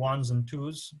 A1s and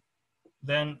 2s,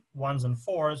 then 1s and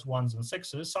 4s, 1s and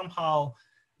 6s. Somehow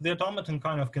the automaton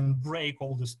kind of can break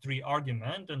all this 3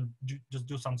 argument and just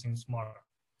do something smarter.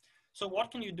 So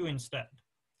what can you do instead?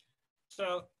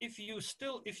 So if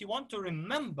you want to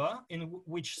remember in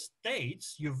which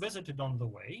states you visited on the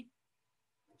way,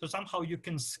 so somehow you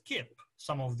can skip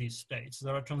some of these states.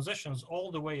 There are transitions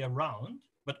all the way around,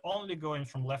 but only going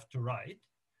from left to right.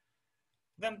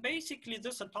 Then basically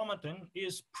this automaton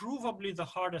is provably the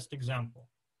hardest example.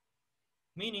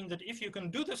 Meaning that if you can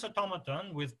do this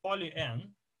automaton with poly n,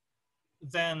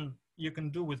 then you can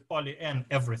do with poly n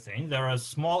everything. There are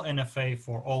small NFA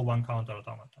for all one counter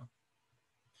automata.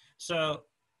 So,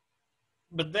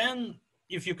 but then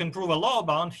if you can prove a lower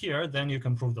bound here, then you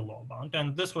can prove the lower bound.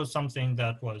 And this was something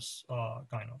that was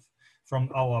kind of from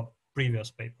our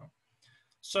previous paper.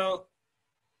 So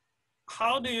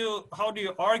how do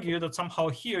you argue that somehow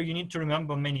here you need to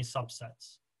remember many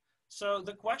subsets? So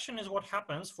the question is what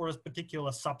happens for a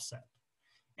particular subset.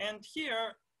 And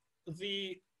here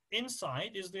the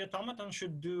insight is the automaton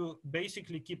should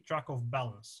basically keep track of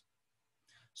balance.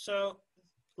 So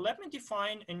let me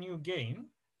define a new game,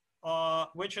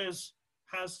 which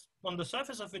has on the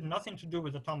surface of it nothing to do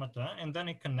with automata, and then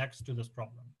it connects to this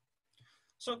problem.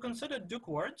 So consider Duke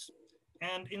words,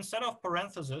 and instead of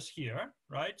parentheses here,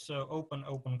 right? So open,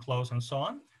 open, close, and so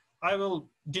on, I will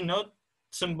denote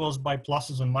symbols by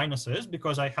pluses and minuses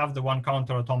because I have the one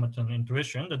counter automaton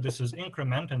intuition that this is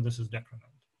increment and this is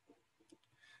decrement.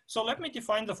 So let me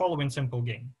define the following simple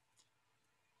game.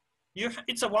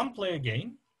 It's a one-player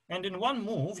game. And in one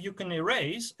move, you can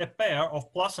erase a pair of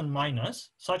plus and minus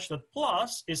such that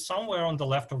plus is somewhere on the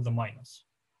left of the minus,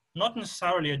 not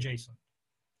necessarily adjacent.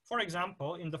 For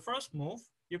example, in the first move,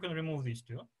 you can remove these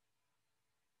two.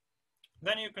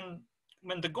 Then you can,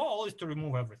 when the goal is to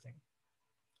remove everything.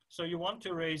 So you want to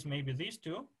erase maybe these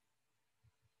two,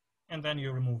 and then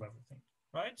you remove everything,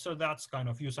 right? So that's kind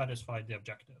of, you satisfied the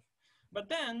objective. But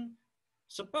then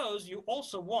suppose you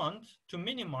also want to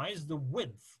minimize the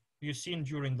width you've seen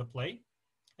during the play.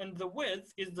 And the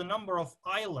width is the number of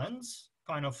islands,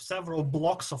 kind of several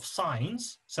blocks of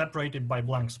signs separated by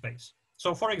blank space.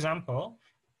 So for example,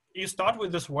 you start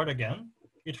with this word again.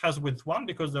 It has width 1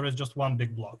 because there is just one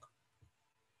big block.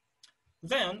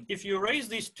 Then if you erase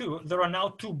these two, there are now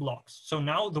 2 blocks. So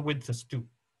now the width is 2.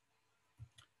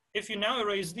 If you now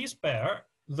erase this pair,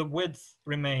 the width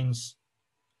remains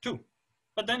 2.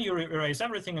 But then you erase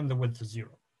everything and the width is 0.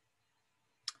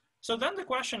 So then the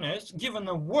question is, given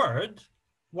a word,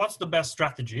 what's the best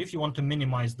strategy if you want to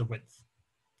minimize the width?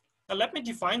 Let me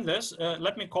define this.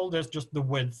 Let me call this just the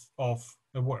width of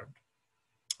a word.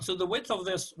 So the width of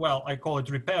this, well, I call it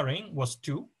repairing, was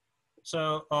 2.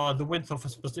 So the width of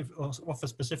a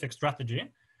specific strategy.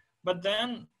 But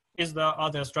then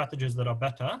are there strategies that are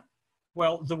better?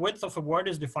 Well, the width of a word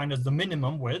is defined as the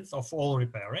minimum width of all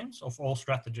repairings, of all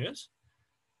strategies.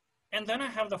 And then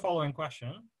I have the following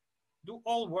question. Do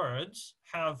all words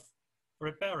have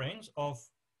repairings of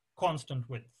constant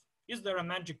width? Is there a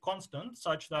magic constant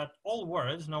such that all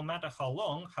words, no matter how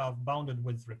long, have bounded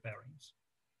width repairings?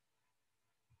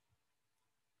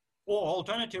 Or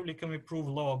alternatively, can we prove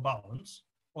lower bounds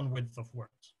on width of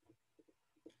words?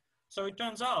 So it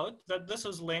turns out that this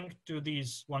is linked to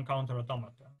these one counter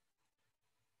automata.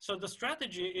 So the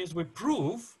strategy is we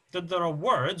prove that there are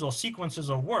words or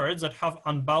sequences of words that have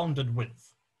unbounded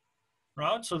width.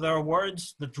 Right? So there are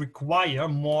words that require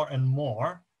more and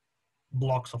more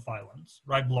blocks of islands,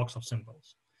 right? Blocks of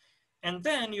symbols. And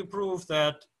then you prove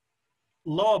that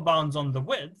lower bounds on the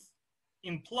width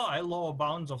imply lower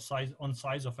bounds of size on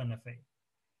size of NFA.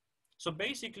 So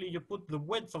basically you put the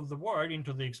width of the word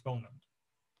into the exponent.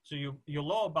 So your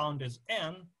lower bound is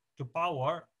n to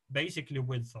power basically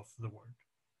width of the word.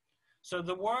 So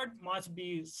the word must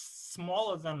be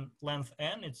smaller than length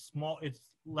n. It's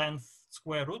length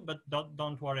square root, but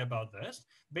don't worry about this.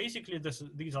 Basically,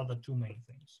 these are the two main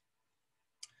things.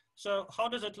 So how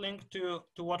does it link to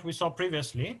what we saw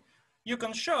previously? You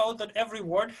can show that every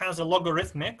word has a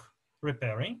logarithmic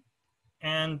repairing.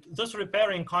 And this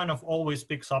repairing kind of always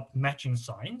picks up matching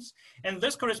signs. And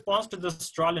this corresponds to the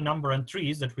Strahler number and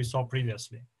trees that we saw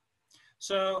previously.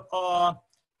 So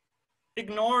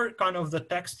ignore kind of the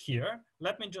text here.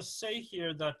 Let me just say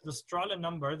here that the Strahler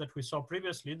number that we saw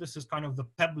previously, this is kind of the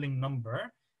pebbling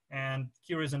number. And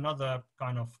here is another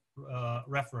kind of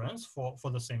reference for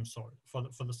the same sort,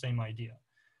 for the same idea.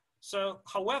 So,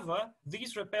 however,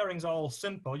 these repairings are all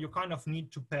simple. You kind of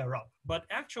need to pair up, but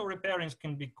actual repairings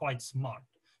can be quite smart.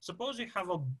 Suppose you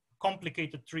have a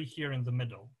complicated tree here in the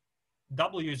middle.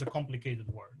 W is a complicated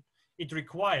word. It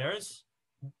requires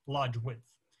large width.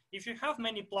 If you have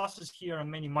many pluses here and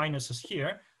many minuses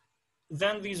here,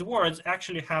 then these words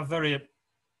actually have very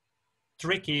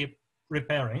tricky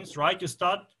repairings, right? You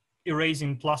start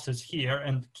erasing pluses here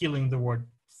and killing the word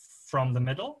from the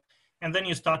middle. And then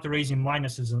you start erasing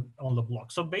minuses on the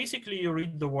block. So basically you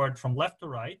read the word from left to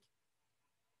right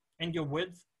and your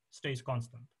width stays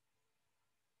constant.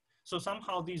 So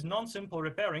somehow these non-simple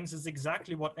repairings is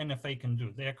exactly what NFA can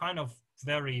do. They are kind of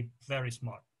very, very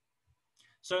smart.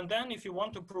 So then if you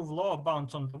want to prove lower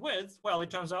bounds on the width, well,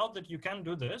 it turns out that you can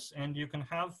do this and you can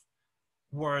have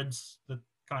words that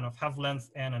kind of have length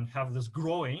n and have this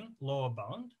growing lower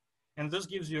bound. And this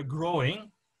gives you a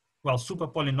growing, well, super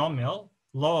polynomial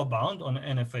lower bound on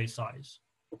NFA size.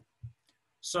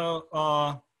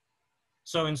 So,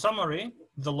 so in summary,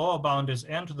 the lower bound is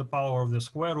n to the power of the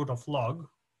square root of log,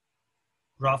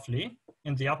 roughly,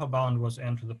 and the upper bound was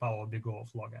n to the power big O of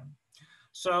log n.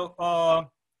 So,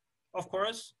 of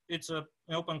course, it's an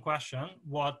open question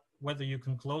whether you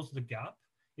can close the gap.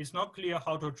 It's not clear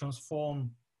how to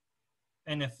transform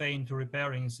NFA into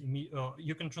repairings.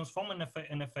 You can transform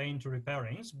NFA into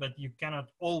repairings, but you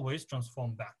cannot always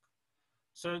transform back.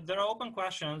 So there are open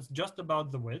questions just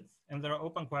about the width, and there are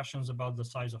open questions about the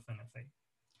size of NFA.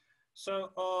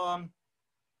 So,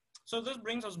 so this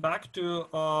brings us back to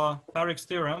Parikh's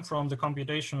theorem from the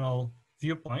computational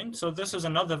viewpoint. So this is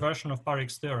another version of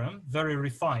Parikh's theorem, very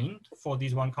refined for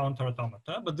these one counter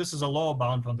automata, but this is a lower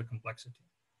bound on the complexity.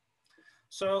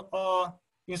 So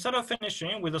instead of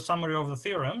finishing with a summary of the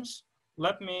theorems,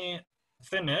 let me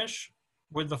finish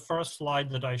with the first slide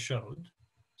that I showed.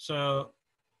 So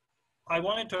I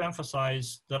wanted to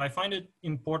emphasize that I find it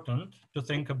important to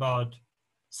think about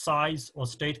size or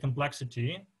state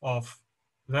complexity of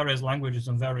various languages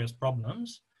and various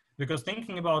problems, because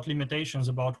thinking about limitations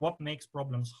about what makes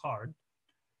problems hard,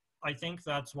 I think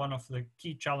that's one of the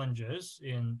key challenges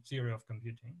in theory of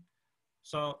computing.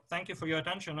 So thank you for your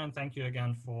attention and thank you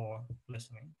again for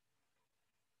listening.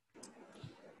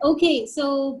 Okay,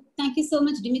 so thank you so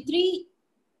much, Dmitry.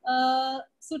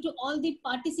 So to all the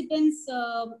participants,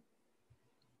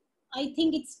 I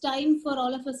think it's time for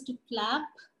all of us to clap.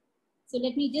 So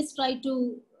let me just try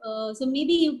to, so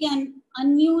maybe you can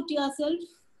unmute yourself.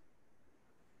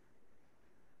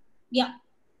 Yeah.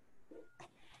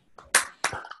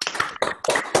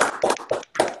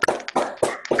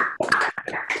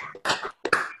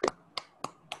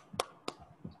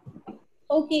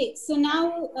 Okay, so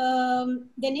now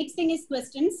the next thing is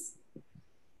questions.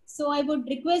 So I would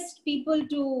request people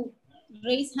to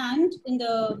raise hand in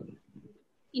the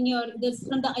this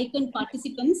from the icon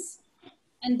participants,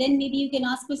 and then maybe you can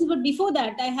ask questions. But before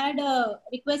that, I had a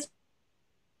request.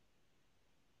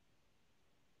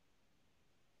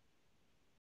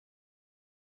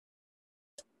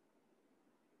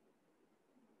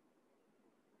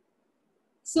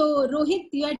 So Rohit,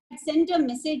 you had sent a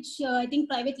message, I think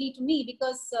privately to me,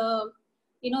 because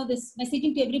you know, this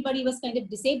messaging to everybody was kind of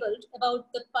disabled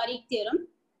about the Parikh theorem.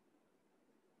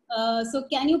 So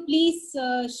can you please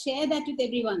share that with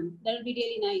everyone? That would be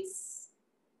really nice.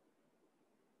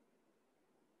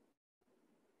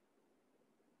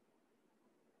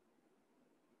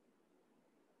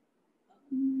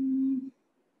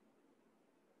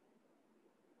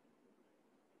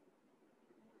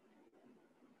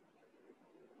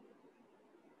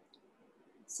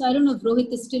 So I don't know if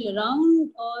Rohit is still around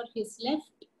or he's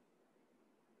left.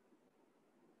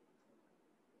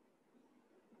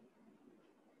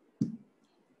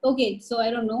 Okay, so I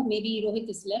don't know, maybe Rohit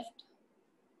is left.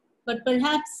 But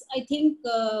perhaps I think,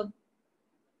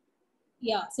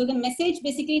 yeah, so the message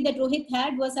basically that Rohit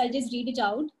had was, I'll just read it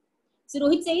out. So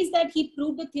Rohit says that he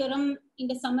proved the theorem in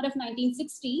the summer of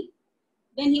 1960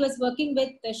 when he was working with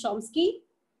Chomsky.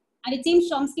 And it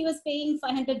seems Chomsky was paying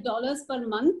 $500 per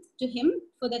month to him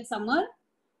for that summer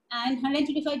and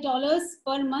 $125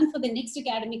 per month for the next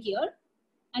academic year.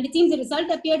 And it seems the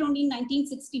result appeared only in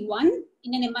 1961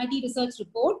 in an MIT research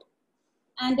report.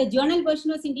 And the journal version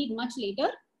was indeed much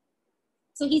later.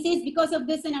 So he says because of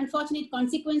this, an unfortunate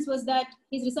consequence was that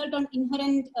his result on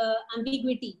inherent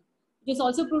ambiguity which is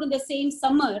also proved in the same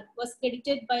summer, was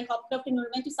credited by Hopcroft and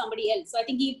Ullman to somebody else. So I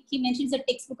think he mentions a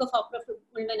textbook of Hopcroft and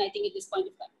Ullman, I think, at this point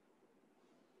of time.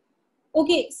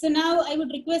 Okay, so now I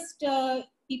would request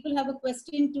people have a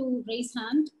question to raise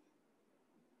hand.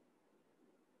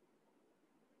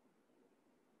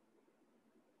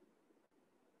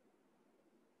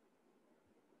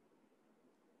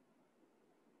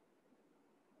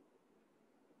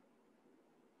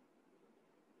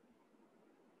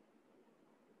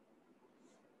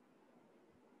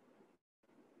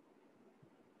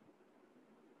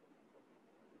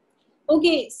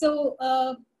 Okay, so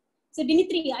so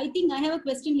Dmitry, I think I have a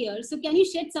question here. So can you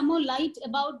shed some more light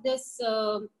about this,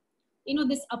 you know,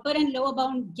 this upper and lower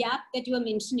bound gap that you were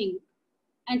mentioning,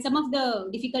 and some of the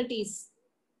difficulties?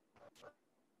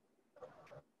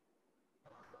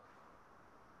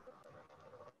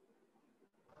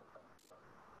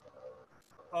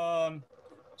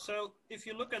 So if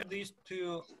you look at these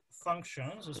two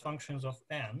functions as functions of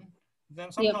n, then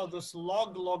somehow this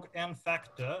log n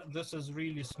factor, this is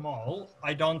really small.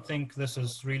 I don't think this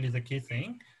is really the key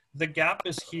thing. The gap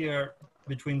is here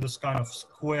between this kind of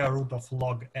square root of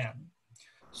log n.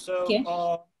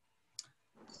 So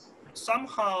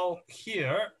somehow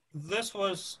here, this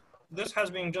has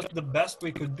been just the best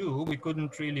we could do. We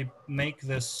couldn't really make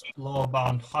this lower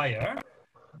bound higher.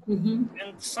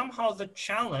 And somehow the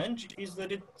challenge is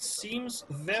that it seems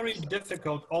very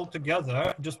difficult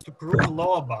altogether just to prove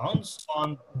lower bounds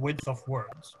on width of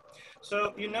words.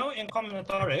 So, you know, in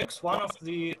combinatorics, one of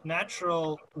the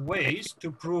natural ways to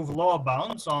prove lower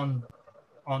bounds on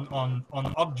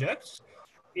objects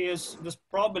is this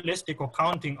probabilistic or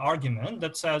counting argument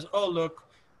that says, oh, look,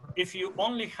 if you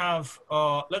only have,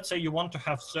 let's say you want to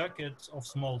have circuits of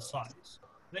small size,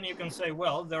 then you can say,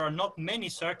 well, there are not many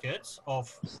circuits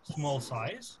of small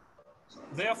size.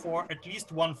 Therefore, at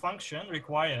least one function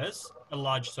requires a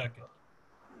large circuit.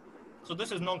 So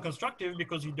this is non-constructive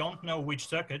because you don't know which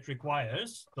circuit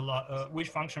requires, which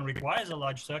function requires a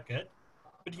large circuit,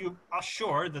 but you are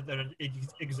sure that there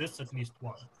exists at least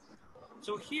one.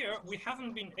 So here, we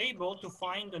haven't been able to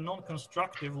find a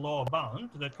non-constructive lower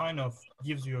bound that kind of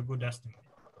gives you a good estimate.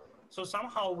 So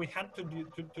somehow we had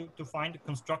to find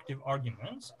constructive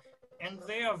arguments, and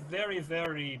they are very,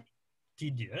 very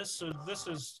tedious. So this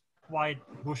is quite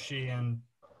bushy and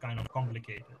kind of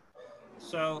complicated.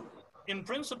 So in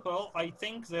principle, I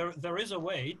think there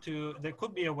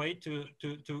could be a way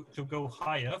to go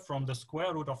higher from the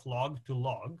square root of log to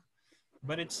log,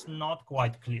 but it's not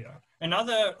quite clear.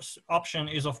 Another option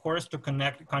is, of course, to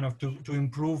connect to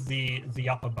improve the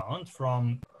upper bound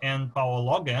from n power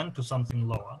log n to something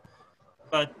lower.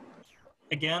 But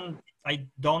again, I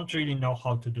don't really know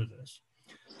how to do this.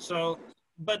 So,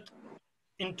 but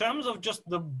in terms of just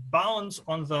the bounds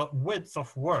on the width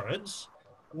of words,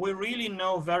 we really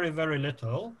know very, very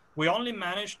little. We only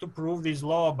managed to prove these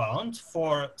lower bounds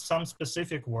for some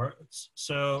specific words.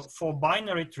 So for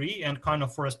binary tree and kind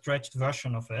of for a stretched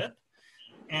version of it,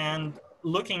 and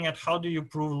looking at how do you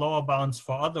prove lower bounds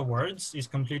for other words is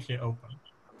completely open.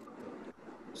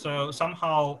 So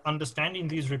somehow understanding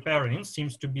these repairings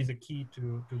seems to be the key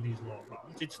to these lower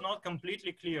bounds. It's not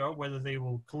completely clear whether they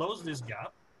will close this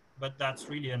gap, but that's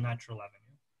really a natural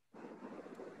avenue.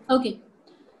 Okay.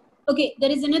 Okay,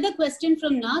 there is another question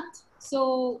from Nath.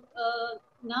 So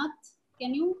Nath,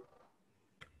 can you?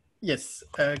 Yes,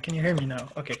 can you hear me now?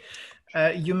 Okay.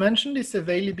 You mentioned these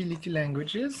availability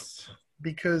languages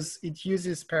because it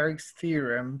uses Parikh's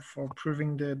theorem for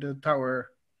proving the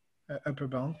tower upper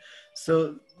bound.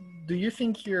 So do you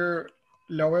think your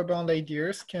lower bound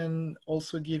ideas can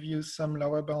also give you some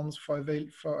lower bounds for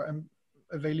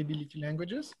availability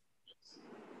languages?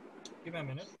 Give me a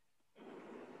minute.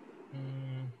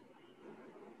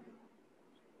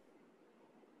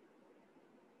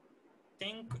 I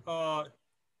think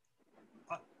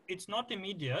it's not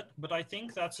immediate, but I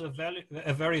think that's a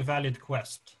very valid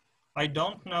quest. I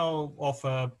don't know of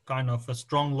a kind of a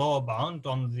strong lower bound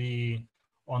on the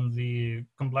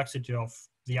complexity of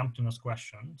the emptiness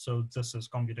question. So this is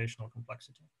computational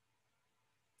complexity.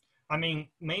 I mean,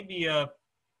 maybe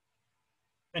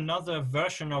another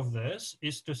version of this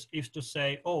is to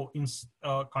say, oh,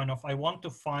 I want to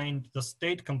find the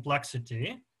state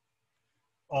complexity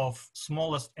of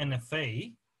smallest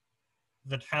NFA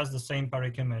that has the same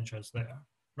Parikh image as there,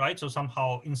 right? So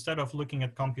somehow, instead of looking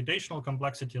at computational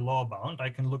complexity lower bound, I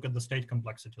can look at the state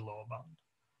complexity lower bound.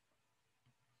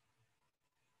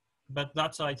 But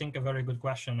that's, I think, a very good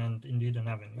question and indeed an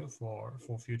avenue for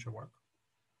future work.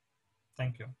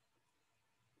 Thank you.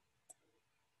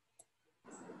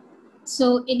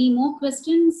 So any more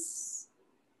questions?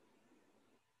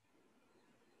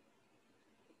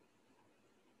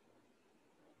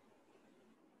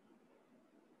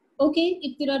 Okay,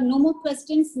 if there are no more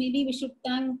questions, maybe we should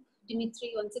thank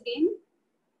Dmitry once again.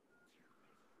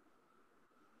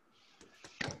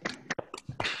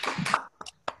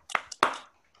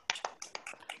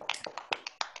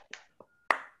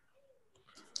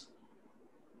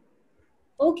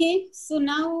 Okay, so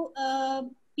now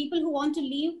people who want to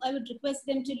leave, I would request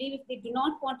them to leave if they do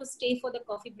not want to stay for the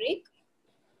coffee break.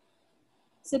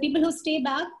 So people who stay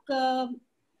back,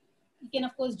 you can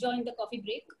of course join the coffee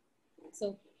break.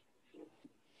 So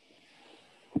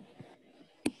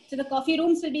the coffee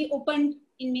rooms will be opened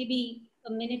in maybe a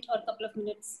minute or a couple of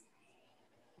minutes.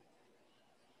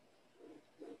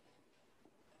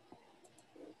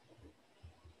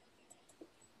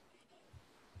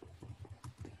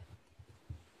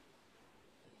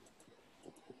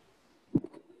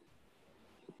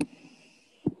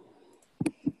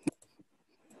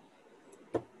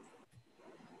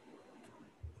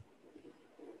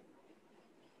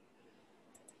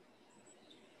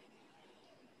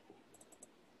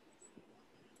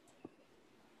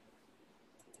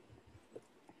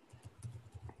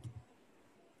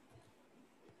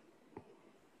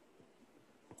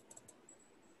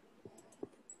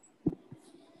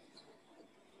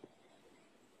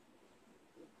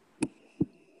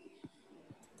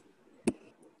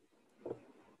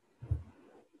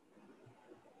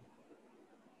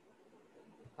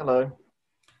 Hello.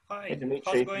 Hi, Hey, Dmitry.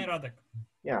 how's it going, Radek?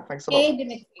 Yeah, thanks a lot. Hey,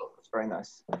 Dmitry. That's very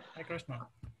nice. Hi, Krishna.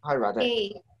 Hi, Radek.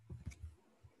 Hey.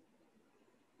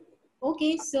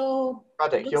 Okay, so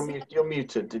Radek, you're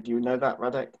muted. Did you know that,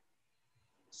 Radek?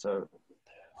 So.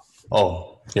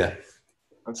 Oh, yeah.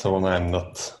 Okay. So I'm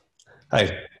not.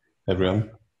 Hi, everyone.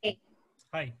 hey.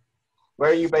 Hi. Where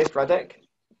are you based, Radek?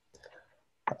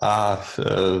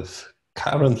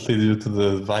 Currently, due to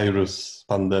the virus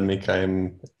pandemic,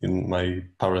 I'm in my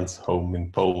parents' home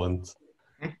in Poland.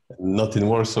 Not in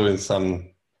Warsaw, in some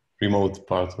remote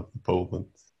part of Poland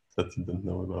that you don't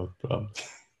know about, probably.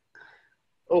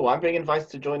 Oh, I'm being invited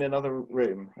to join another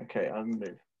room. Okay, I'll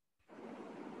move.